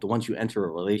involved once you enter a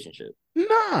relationship.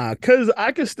 Nah, because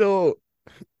I can still,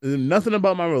 nothing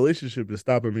about my relationship is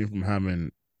stopping me from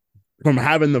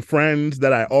having the friends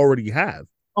that I already have.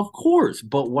 Of course.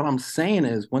 But what I'm saying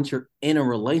is once you're in a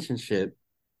relationship,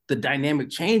 the dynamic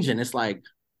changing. It's like,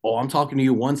 oh, I'm talking to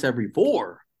you once every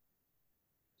 4.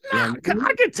 Nah,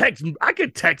 I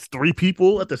could text 3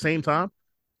 people at the same time.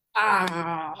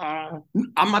 I'm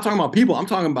not talking about people. I'm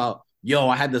talking about, yo,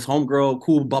 I had this homegirl,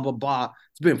 cool, blah, blah, blah.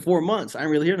 It's been 4 months. I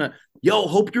ain't really hearing that. Yo,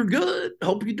 hope you're good.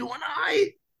 Hope you're doing all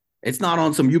right. It's not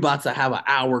on some you about to have an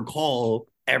hour call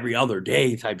every other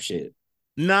day type shit.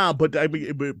 Nah, but I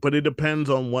mean, but it depends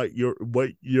on what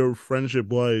your friendship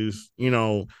was,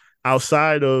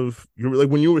 outside of your, like,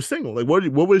 when you were single. Like,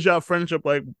 what was your friendship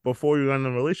like before you got in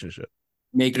a relationship?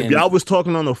 If Making y'all was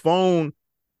talking on the phone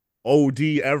OD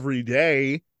every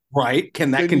day, right.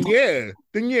 Can that continue?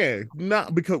 Then yeah.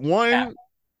 Not because one,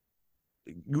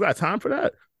 you got time for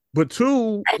that. But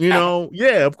two,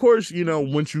 yeah, of course,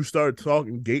 once you start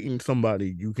dating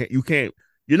somebody, you're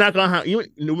not gonna have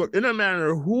it doesn't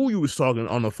matter who you was talking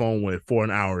on the phone with for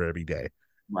an hour every day.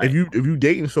 Right. If you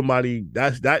dating somebody,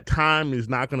 that time is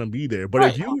not gonna be there. But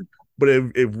right.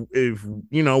 if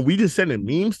we just sending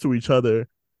memes to each other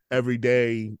every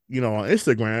day, on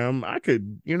Instagram, I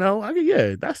could,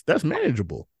 yeah, that's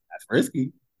manageable. That's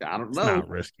risky. I don't know. It's not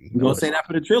risky. We're gonna say that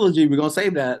for the trilogy. We're gonna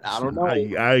save that. I don't know.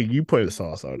 You put the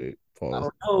sauce on it. Pause. I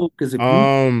don't know, because if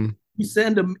you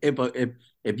send them,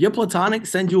 if your platonic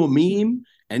sends you a meme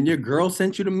and your girl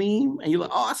sent you the meme and you're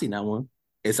like, oh, I seen that one.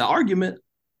 It's an argument.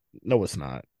 No, it's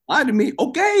not. Lie to me.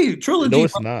 Okay, trilogy. No,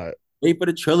 it's bro. not. Wait for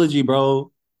the trilogy,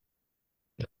 bro.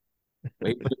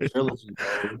 Wait for the trilogy,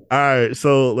 bro. All right,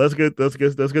 so let's get through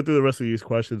the rest of these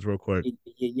questions real quick.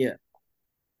 Yeah.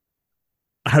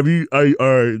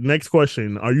 Next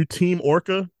question. Are you team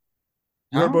orca?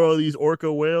 You No. remember all these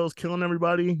orca whales killing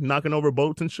everybody, knocking over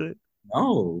boats and shit?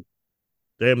 No.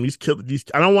 Damn, these.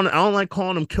 I don't like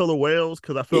calling them killer whales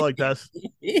because I feel like that's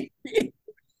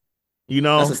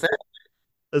That's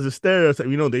as a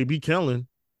stereotype. They be killing.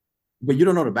 But you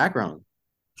don't know the background.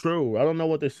 True. I don't know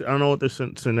what this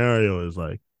scenario is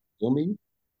like. You know me?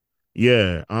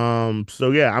 Yeah.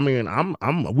 So yeah, I mean,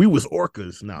 we was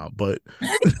orcas now, but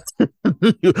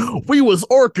we was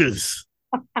orcas.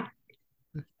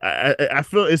 I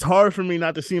feel it's hard for me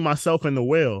not to see myself in the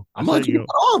whale. I'm gonna let you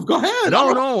off. Go ahead.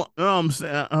 No.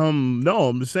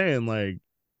 I'm just saying, like,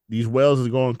 these whales is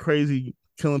going crazy,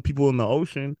 killing people in the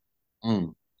ocean.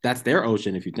 That's their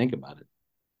ocean if you think about it.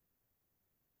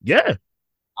 Yeah.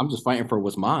 I'm just fighting for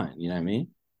what's mine. You know what I mean?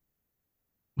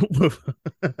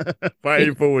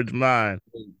 Fighting for what's mine.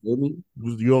 You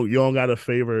don't got a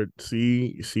favorite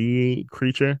sea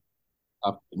creature?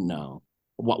 No.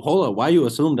 Hold on. Why you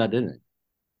assumed I didn't?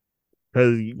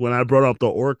 Because when I brought up the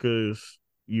orcas,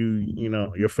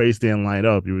 your face didn't light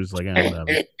up. You was like, whatever.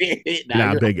 You're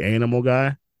not a big animal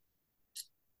guy.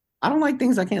 I don't like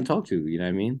things I can't talk to. You know what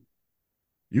I mean?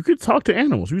 You could talk to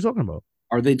animals. What are you talking about?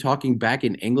 Are they talking back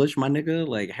in English, my nigga?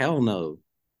 Like, hell no.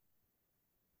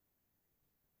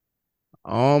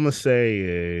 All I'm gonna say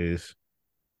is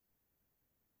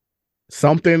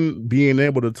something being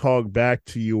able to talk back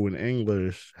to you in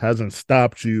English hasn't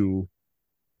stopped you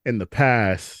in the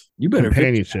past. You better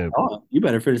companionship. You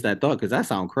better finish that thought, because that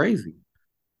sounds crazy.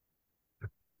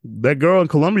 That girl in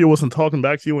Colombia wasn't talking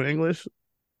back to you in English.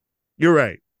 You're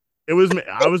right. I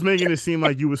was making it seem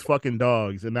like you was fucking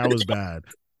dogs, and that was bad.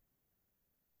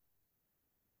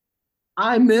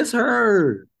 I miss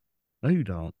her. No, you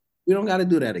don't. We don't got to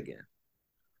do that again.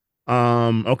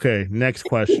 Okay, next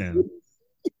question.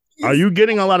 Are you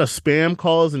getting a lot of spam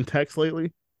calls and texts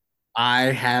lately? I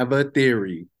have a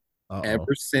theory.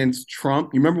 Ever since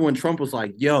Trump, you remember when Trump was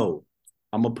like, yo,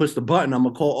 I'm going to push the button, I'm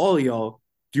going to call all of y'all.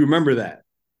 Do you remember that?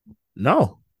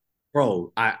 No.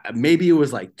 Bro, maybe it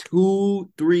was like 2-3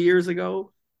 years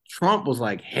ago. Trump was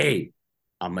like, hey,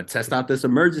 I'm going to test out this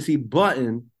emergency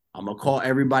button. I'm going to call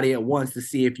everybody at once to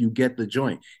see if you get the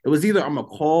joint. It was either I'm going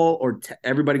to call or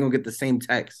everybody going to get the same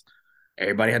text.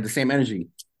 Everybody had the same energy.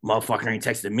 Motherfucker ain't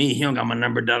texted me. He don't got my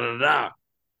number, da-da-da.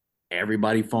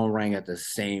 Everybody phone rang at the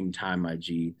same time, my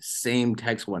G. Same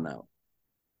text went out.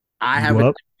 I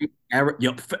haven't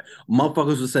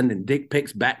motherfuckers were sending dick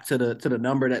pics back to the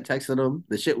number that texted them.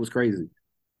 The shit was crazy.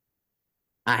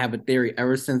 I have a theory.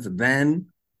 Ever since then,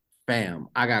 fam,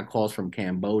 I got calls from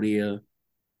Cambodia.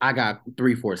 I got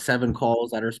 347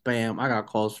 calls that are spam. I got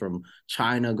calls from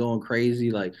China going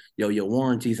crazy, like, yo, your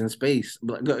warranty's in space.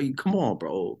 Like, come on,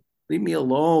 bro. Leave me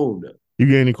alone. You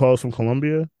get any calls from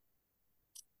Colombia?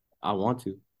 I want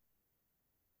to.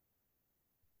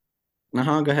 Go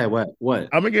ahead. What?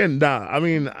 I'm again. Nah. I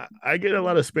mean, I get a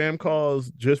lot of spam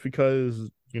calls just because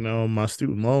my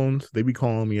student loans. They be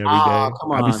calling me every day.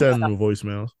 Come on. I be sending them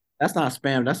voicemails. That's not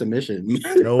spam. That's a mission.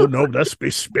 No, that's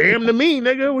spam to me,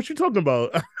 nigga. What you talking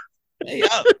about? Hey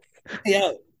up.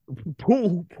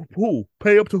 Who?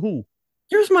 Pay up to who?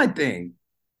 Here's my thing.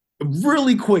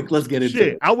 Really quick, let's get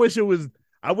into it. I wish it was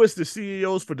I wish the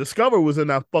CEOs for Discover was in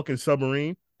that fucking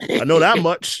submarine. I know that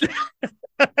much.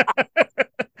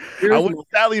 I wish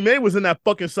Sally Mae was in that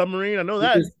fucking submarine. I know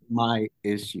that. Here's my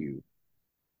issue.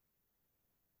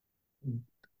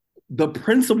 The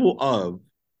principle of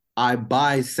I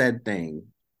buy said thing,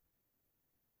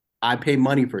 I pay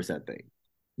money for said thing.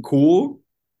 Cool.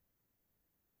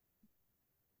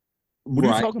 What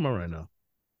are you talking about right now?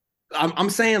 I'm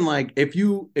saying like if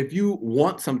you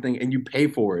want something and you pay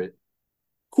for it,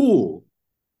 cool.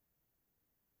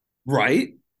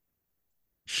 Right?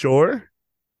 Sure.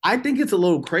 I think it's a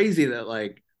little crazy that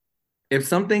like if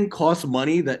something costs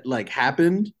money that like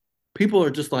happened, people are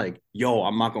just like, yo,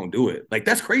 I'm not gonna do it. Like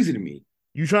that's crazy to me.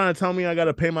 You trying to tell me I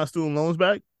gotta pay my student loans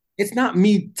back? It's not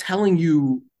me telling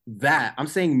you that. I'm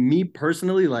saying me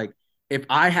personally, like if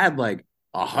I had like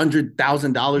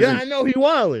 $100,000. Yeah, I know he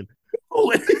wilding.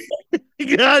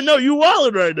 Yeah, I know you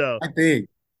wilding right now. I think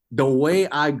the way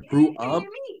I grew up.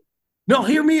 No,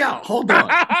 hear me out. Hold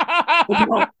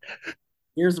on.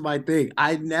 Here's my thing.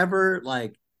 I never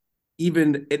like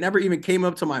it never even came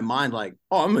up to my mind like,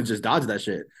 oh, I'm gonna just dodge that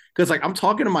shit. Cause like I'm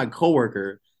talking to my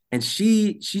coworker and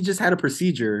she just had a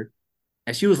procedure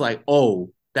and she was like,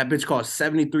 oh, that bitch cost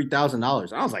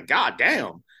 $73,000. I was like, God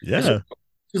damn. Yeah.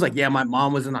 She was like, yeah, my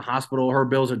mom was in the hospital. Her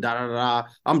bills are da da da.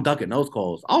 I'm ducking those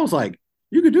calls. I was like,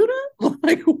 you could do that?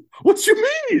 Like, what you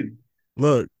mean?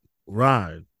 Look,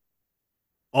 Rod,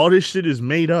 all this shit is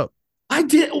made up. I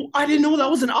didn't know that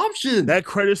was an option. That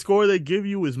credit score they give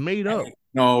you is made up.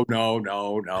 No.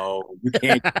 You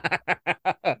can't.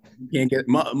 You can't get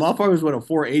motherfuckers with a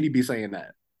 480 be saying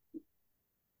that.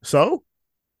 So?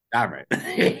 All right.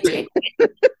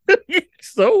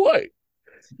 So what?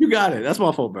 You got it. That's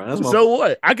my fault, bro. That's my so fault.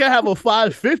 What? I can have a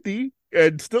 550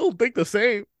 and still think the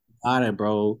same. Got it,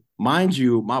 bro. Mind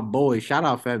you, my boy, shout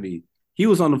out Febby. He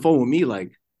was on the phone with me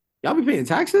like, y'all be paying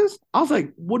taxes? I was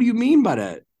like, what do you mean by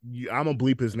that? I'm gonna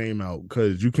bleep his name out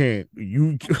because you can't.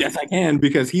 Yes, I can,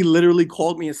 because he literally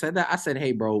called me and said that. I said,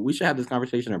 hey, bro, we should have this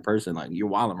conversation in person. Like, you're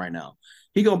wilding right now.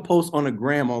 He gonna post on the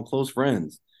gram on close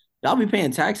friends. Y'all be paying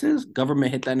taxes?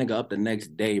 Government hit that nigga up the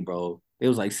next day, bro. It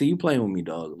was like, see, you playing with me,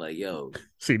 dog. Like, yo.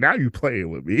 See, now you playing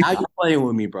with me. Now you playing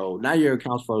with me, bro. Now your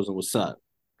account's frozen. What's up?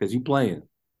 Because you playing.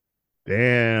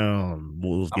 Damn.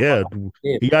 Well, yeah,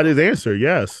 he got his answer.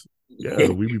 Yes. Yeah,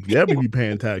 we be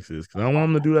paying taxes because I don't want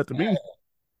him to do that to me.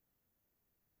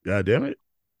 God damn it.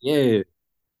 Yeah.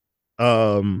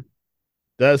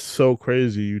 That's so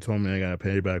crazy. You told me I gotta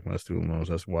pay back my student loans.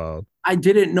 That's wild. I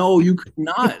didn't know you could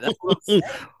not. That's what I'm saying.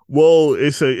 Well,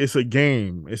 it's a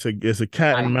game. It's a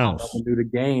cat and mouse. I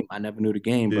never knew the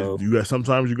game, bro.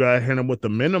 Sometimes you gotta hit them with the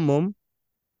minimum.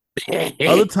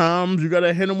 Other times you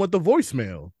gotta hit them with the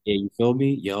voicemail. Yeah, you feel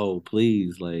me? Yo,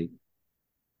 please, like.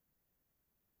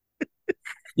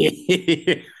 Yo,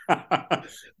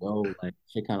 like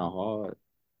shit kind of hard.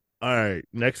 All right,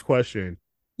 next question.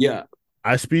 Yeah.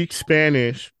 I speak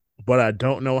Spanish, but I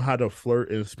don't know how to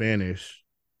flirt in Spanish.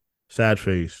 Sad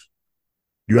face.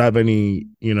 You have any,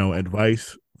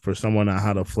 advice for someone on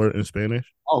how to flirt in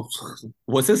Spanish? Oh,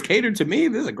 was this catered to me?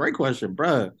 This is a great question,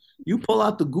 bro. You pull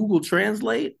out the Google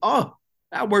Translate. Oh,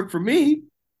 that worked for me.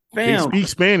 Fam. They speak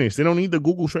Spanish. They don't need the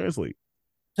Google Translate.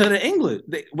 To the English.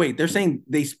 They're saying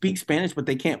they speak Spanish, but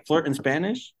they can't flirt in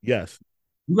Spanish? Yes.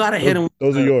 You got to hit them.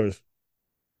 Those are yours.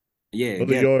 Yeah.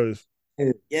 Those are yours.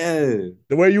 Yeah.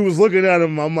 The way you was looking at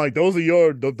them, I'm like, those are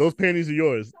yours. Those panties are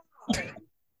yours.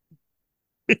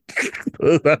 I'm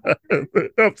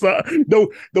sorry. The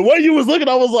way you was looking,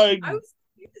 I was like,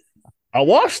 I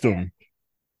washed them.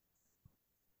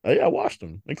 Oh, yeah, I washed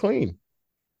them. They're clean.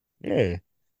 Yeah.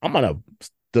 I might have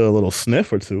did a little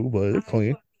sniff or two, but it's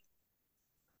clean.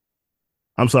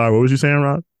 I'm sorry. What was you saying,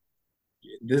 Rod?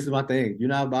 This is my thing. You're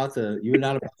not about to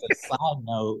side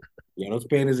note, those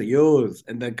panties are yours,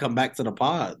 and then come back to the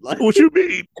pod. Like, what you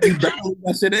mean? You dial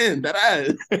that shit in.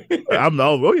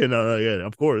 Yeah,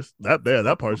 of course.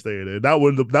 That part staying in. Not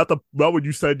when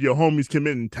you said your homie's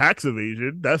committing tax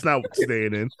evasion. That's not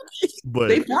staying in. But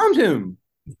they found him.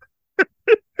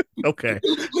 Okay.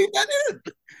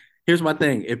 Here's my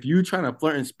thing. If you trying to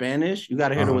flirt in Spanish, you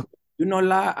gotta hit her with,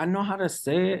 I know how to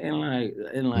say it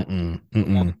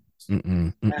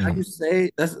how you say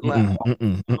it? That's like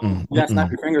you gotta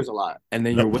snap your fingers a lot, and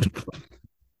then you're winning.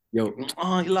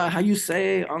 Eli, how you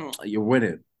say it? You're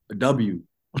winning a W.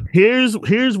 Here's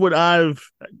what I'm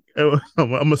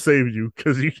gonna save you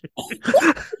because you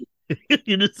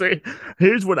you just say.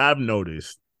 Here's what I've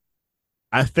noticed.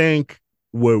 I think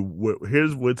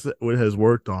here's what has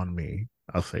worked on me.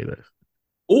 I'll say this.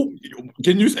 Oh,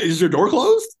 can you say, is your door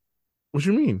closed? What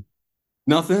you mean?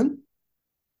 Nothing.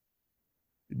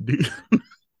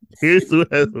 Here's who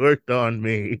has worked on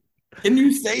me. Can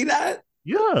you say that?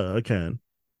 Yeah, I can.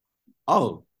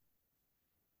 Oh,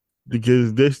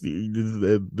 Because this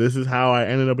is how I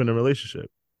ended up in a relationship.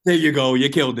 there you go. You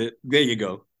killed it. There you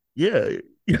go. Yeah.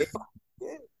 Yeah,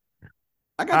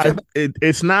 I got you.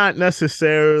 It's not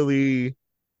necessarily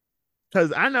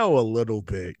because I know a little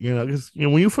bit, because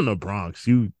when you're from the Bronx,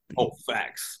 you Oh,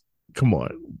 facts. come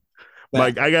on.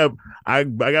 Like Facts. I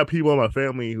got people in my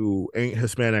family who ain't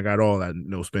Hispanic at all that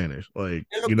know Spanish. Like,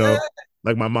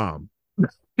 like my mom.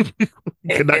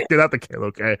 Cannot get out the kid,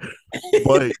 okay?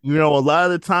 But a lot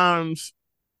of the times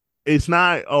it's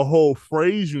not a whole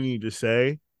phrase you need to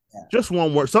say, just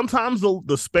one word. Sometimes the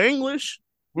Spanglish,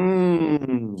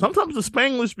 sometimes the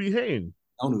Spanglish be hitting.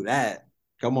 Don't do that.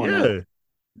 Come on now. Yeah,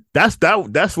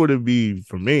 that's what it be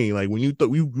for me. Like when you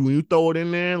throw it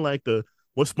in there, like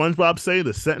what SpongeBob say,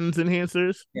 the sentence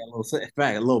enhancers. Yeah, a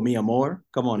little me more.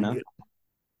 Come on now.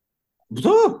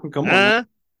 Come on now.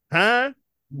 Huh?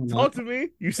 Talk to me.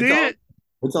 You see it?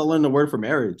 Let's all learn the word for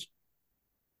marriage.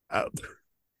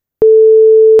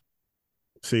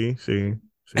 See, you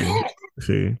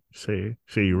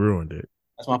ruined it.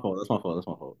 That's my fault.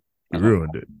 You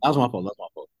ruined it. That was my fault.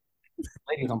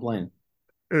 Ladies, I'm playing.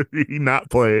 He not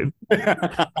playing.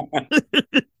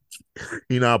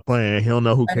 He not playing. He don't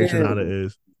know who Kaytranada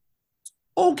is.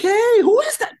 Okay, who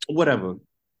is that? Whatever.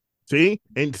 See?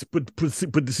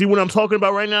 But see what I'm talking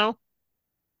about right now?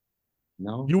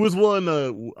 No. You was willing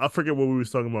to, I forget what we was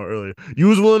talking about earlier. You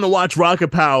was willing to watch Rocket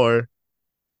Power.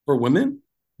 For women?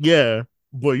 Yeah.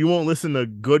 But you won't listen to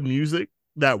good music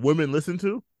that women listen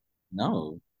to?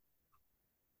 No.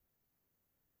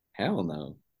 Hell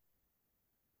no.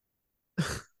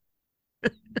 Fuck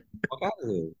out of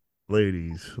here.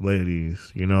 Ladies,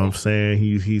 you know what I'm saying?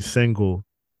 He's single.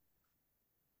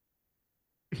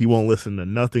 He won't listen to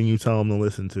nothing you tell him to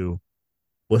listen to.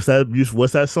 What's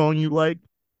that song you like?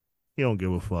 He don't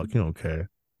give a fuck. He don't care.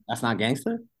 That's not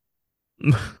gangster?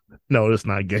 No, that's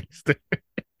not gangster.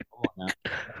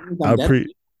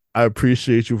 I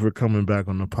appreciate you for coming back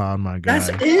on the pod, my guy.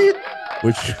 That's it?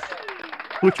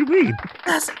 What you mean?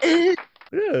 That's it?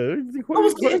 Yeah. I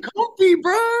was getting comfy,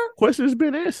 bro. Question's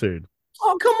been answered.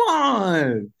 Oh, come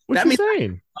on. What you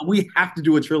saying? We have to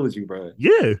do a trilogy, bro.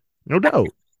 Yeah, no doubt.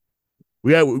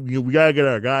 We gotta get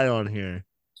our guy on here.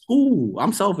 Ooh,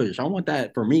 I'm selfish. I want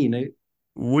that for me, Nate.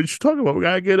 What you talking about? We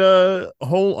gotta get our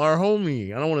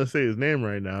homie. I don't want to say his name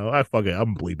right now. Fuck it.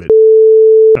 I'm bleep it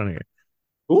on here.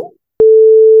 Ooh.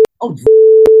 Oh,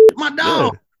 my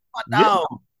dog. Yeah. My dog.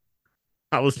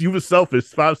 Yeah. You was selfish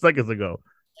 5 seconds ago.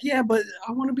 Yeah, but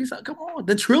I want to be. Come on,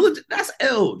 the trilogy. That's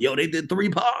L. Yo, they did 3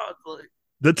 pods. Like,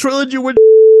 the trilogy with.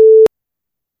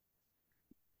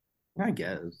 I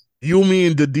guess. You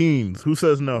mean the Deans? Who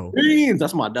says no? Deans.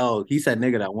 That's my dog. He said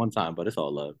nigga that one time, but it's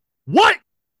all love. What?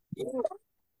 Yeah.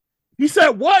 He said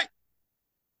what?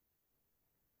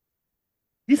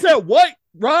 He said what,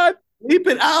 Rod? Leap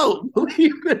it out.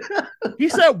 He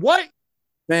said what?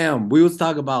 Fam, we was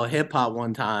talking about hip hop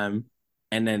one time,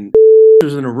 and then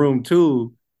was in the room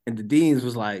too, and the Deans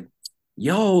was like,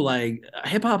 yo, like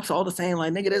hip hop's all the same,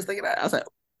 like nigga this, nigga that. I was like,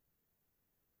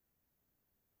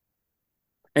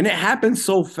 and it happened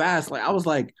so fast. Like I was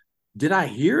like, did I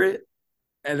hear it?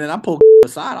 And then I pulled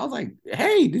aside. I was like,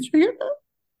 hey, did you hear that?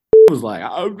 I was like,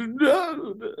 I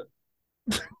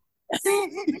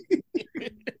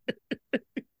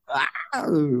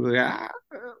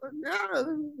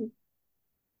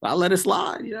let it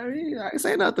slide. You know what I mean? I ain't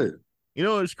say nothing. You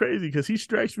know, it's crazy because he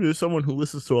strikes me as someone who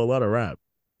listens to a lot of rap.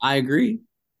 I agree.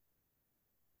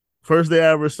 First day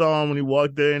I ever saw him when he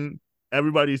walked in,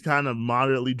 everybody's kind of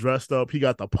moderately dressed up. He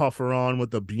got the puffer on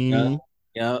with the beanie.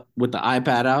 Yeah, with the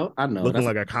iPad out. I know. Looking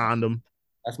like a condom.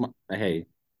 Hey.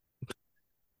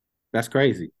 That's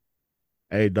crazy.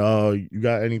 Hey, dog, you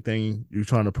got anything you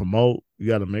trying to promote? You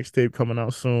got a mixtape coming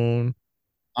out soon?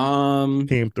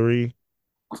 Team 3.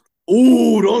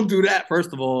 Ooh, don't do that.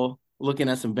 First of all, looking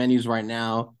at some venues right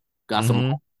now. Got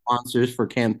some sponsors for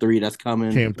Cam 3 that's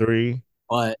coming. Cam 3.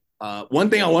 But one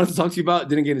thing I wanted to talk to you about,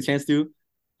 didn't get a chance to.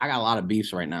 I got a lot of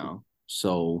beefs right now.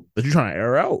 So that you trying to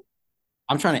air out?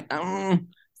 I'm trying to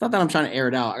it's not that I'm trying to air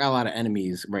it out. I got a lot of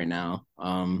enemies right now.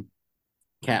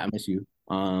 Kat, I miss you.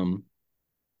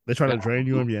 They're trying to drain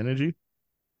you of your energy?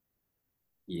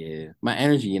 Yeah. My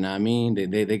energy, you know what I mean?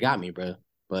 They got me, bro.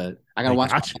 But I gotta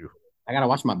watch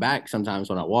my back sometimes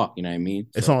when I walk, you know what I mean?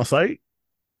 It's on site?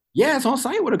 Yeah, it's on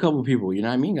site with a couple of people, you know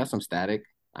what I mean? Got some static.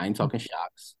 I ain't talking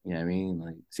shocks, you know what I mean?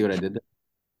 Like, see what I did there?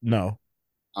 No.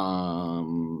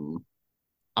 I'm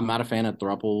not a fan of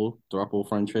throuple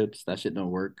friendships. That shit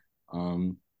don't work.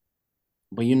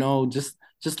 But you know, just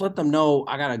let them know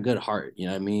I got a good heart, you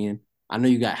know what I mean? I know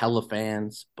you got hella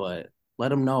fans, but let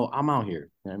them know I'm out here.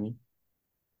 You know what I mean?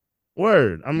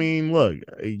 Word. I mean, look,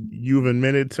 you've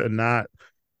admitted to not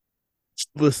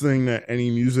listening to any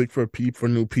music for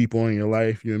new people in your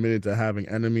life. You admitted to having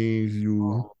enemies.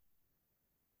 You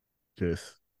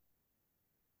just,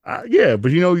 yeah.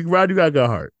 But you know, Rod, you got a good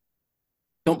heart.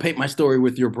 Don't paint my story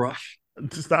with your brush.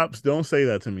 Stop. Don't say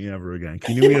that to me ever again.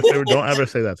 Can you do me a favor? Don't ever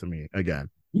say that to me again.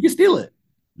 You can steal it.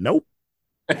 Nope.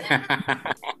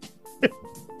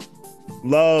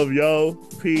 Love, yo.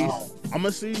 Peace. I'm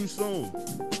gonna see you soon.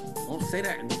 Don't say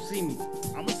that and don't see me.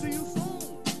 I'm gonna see you soon.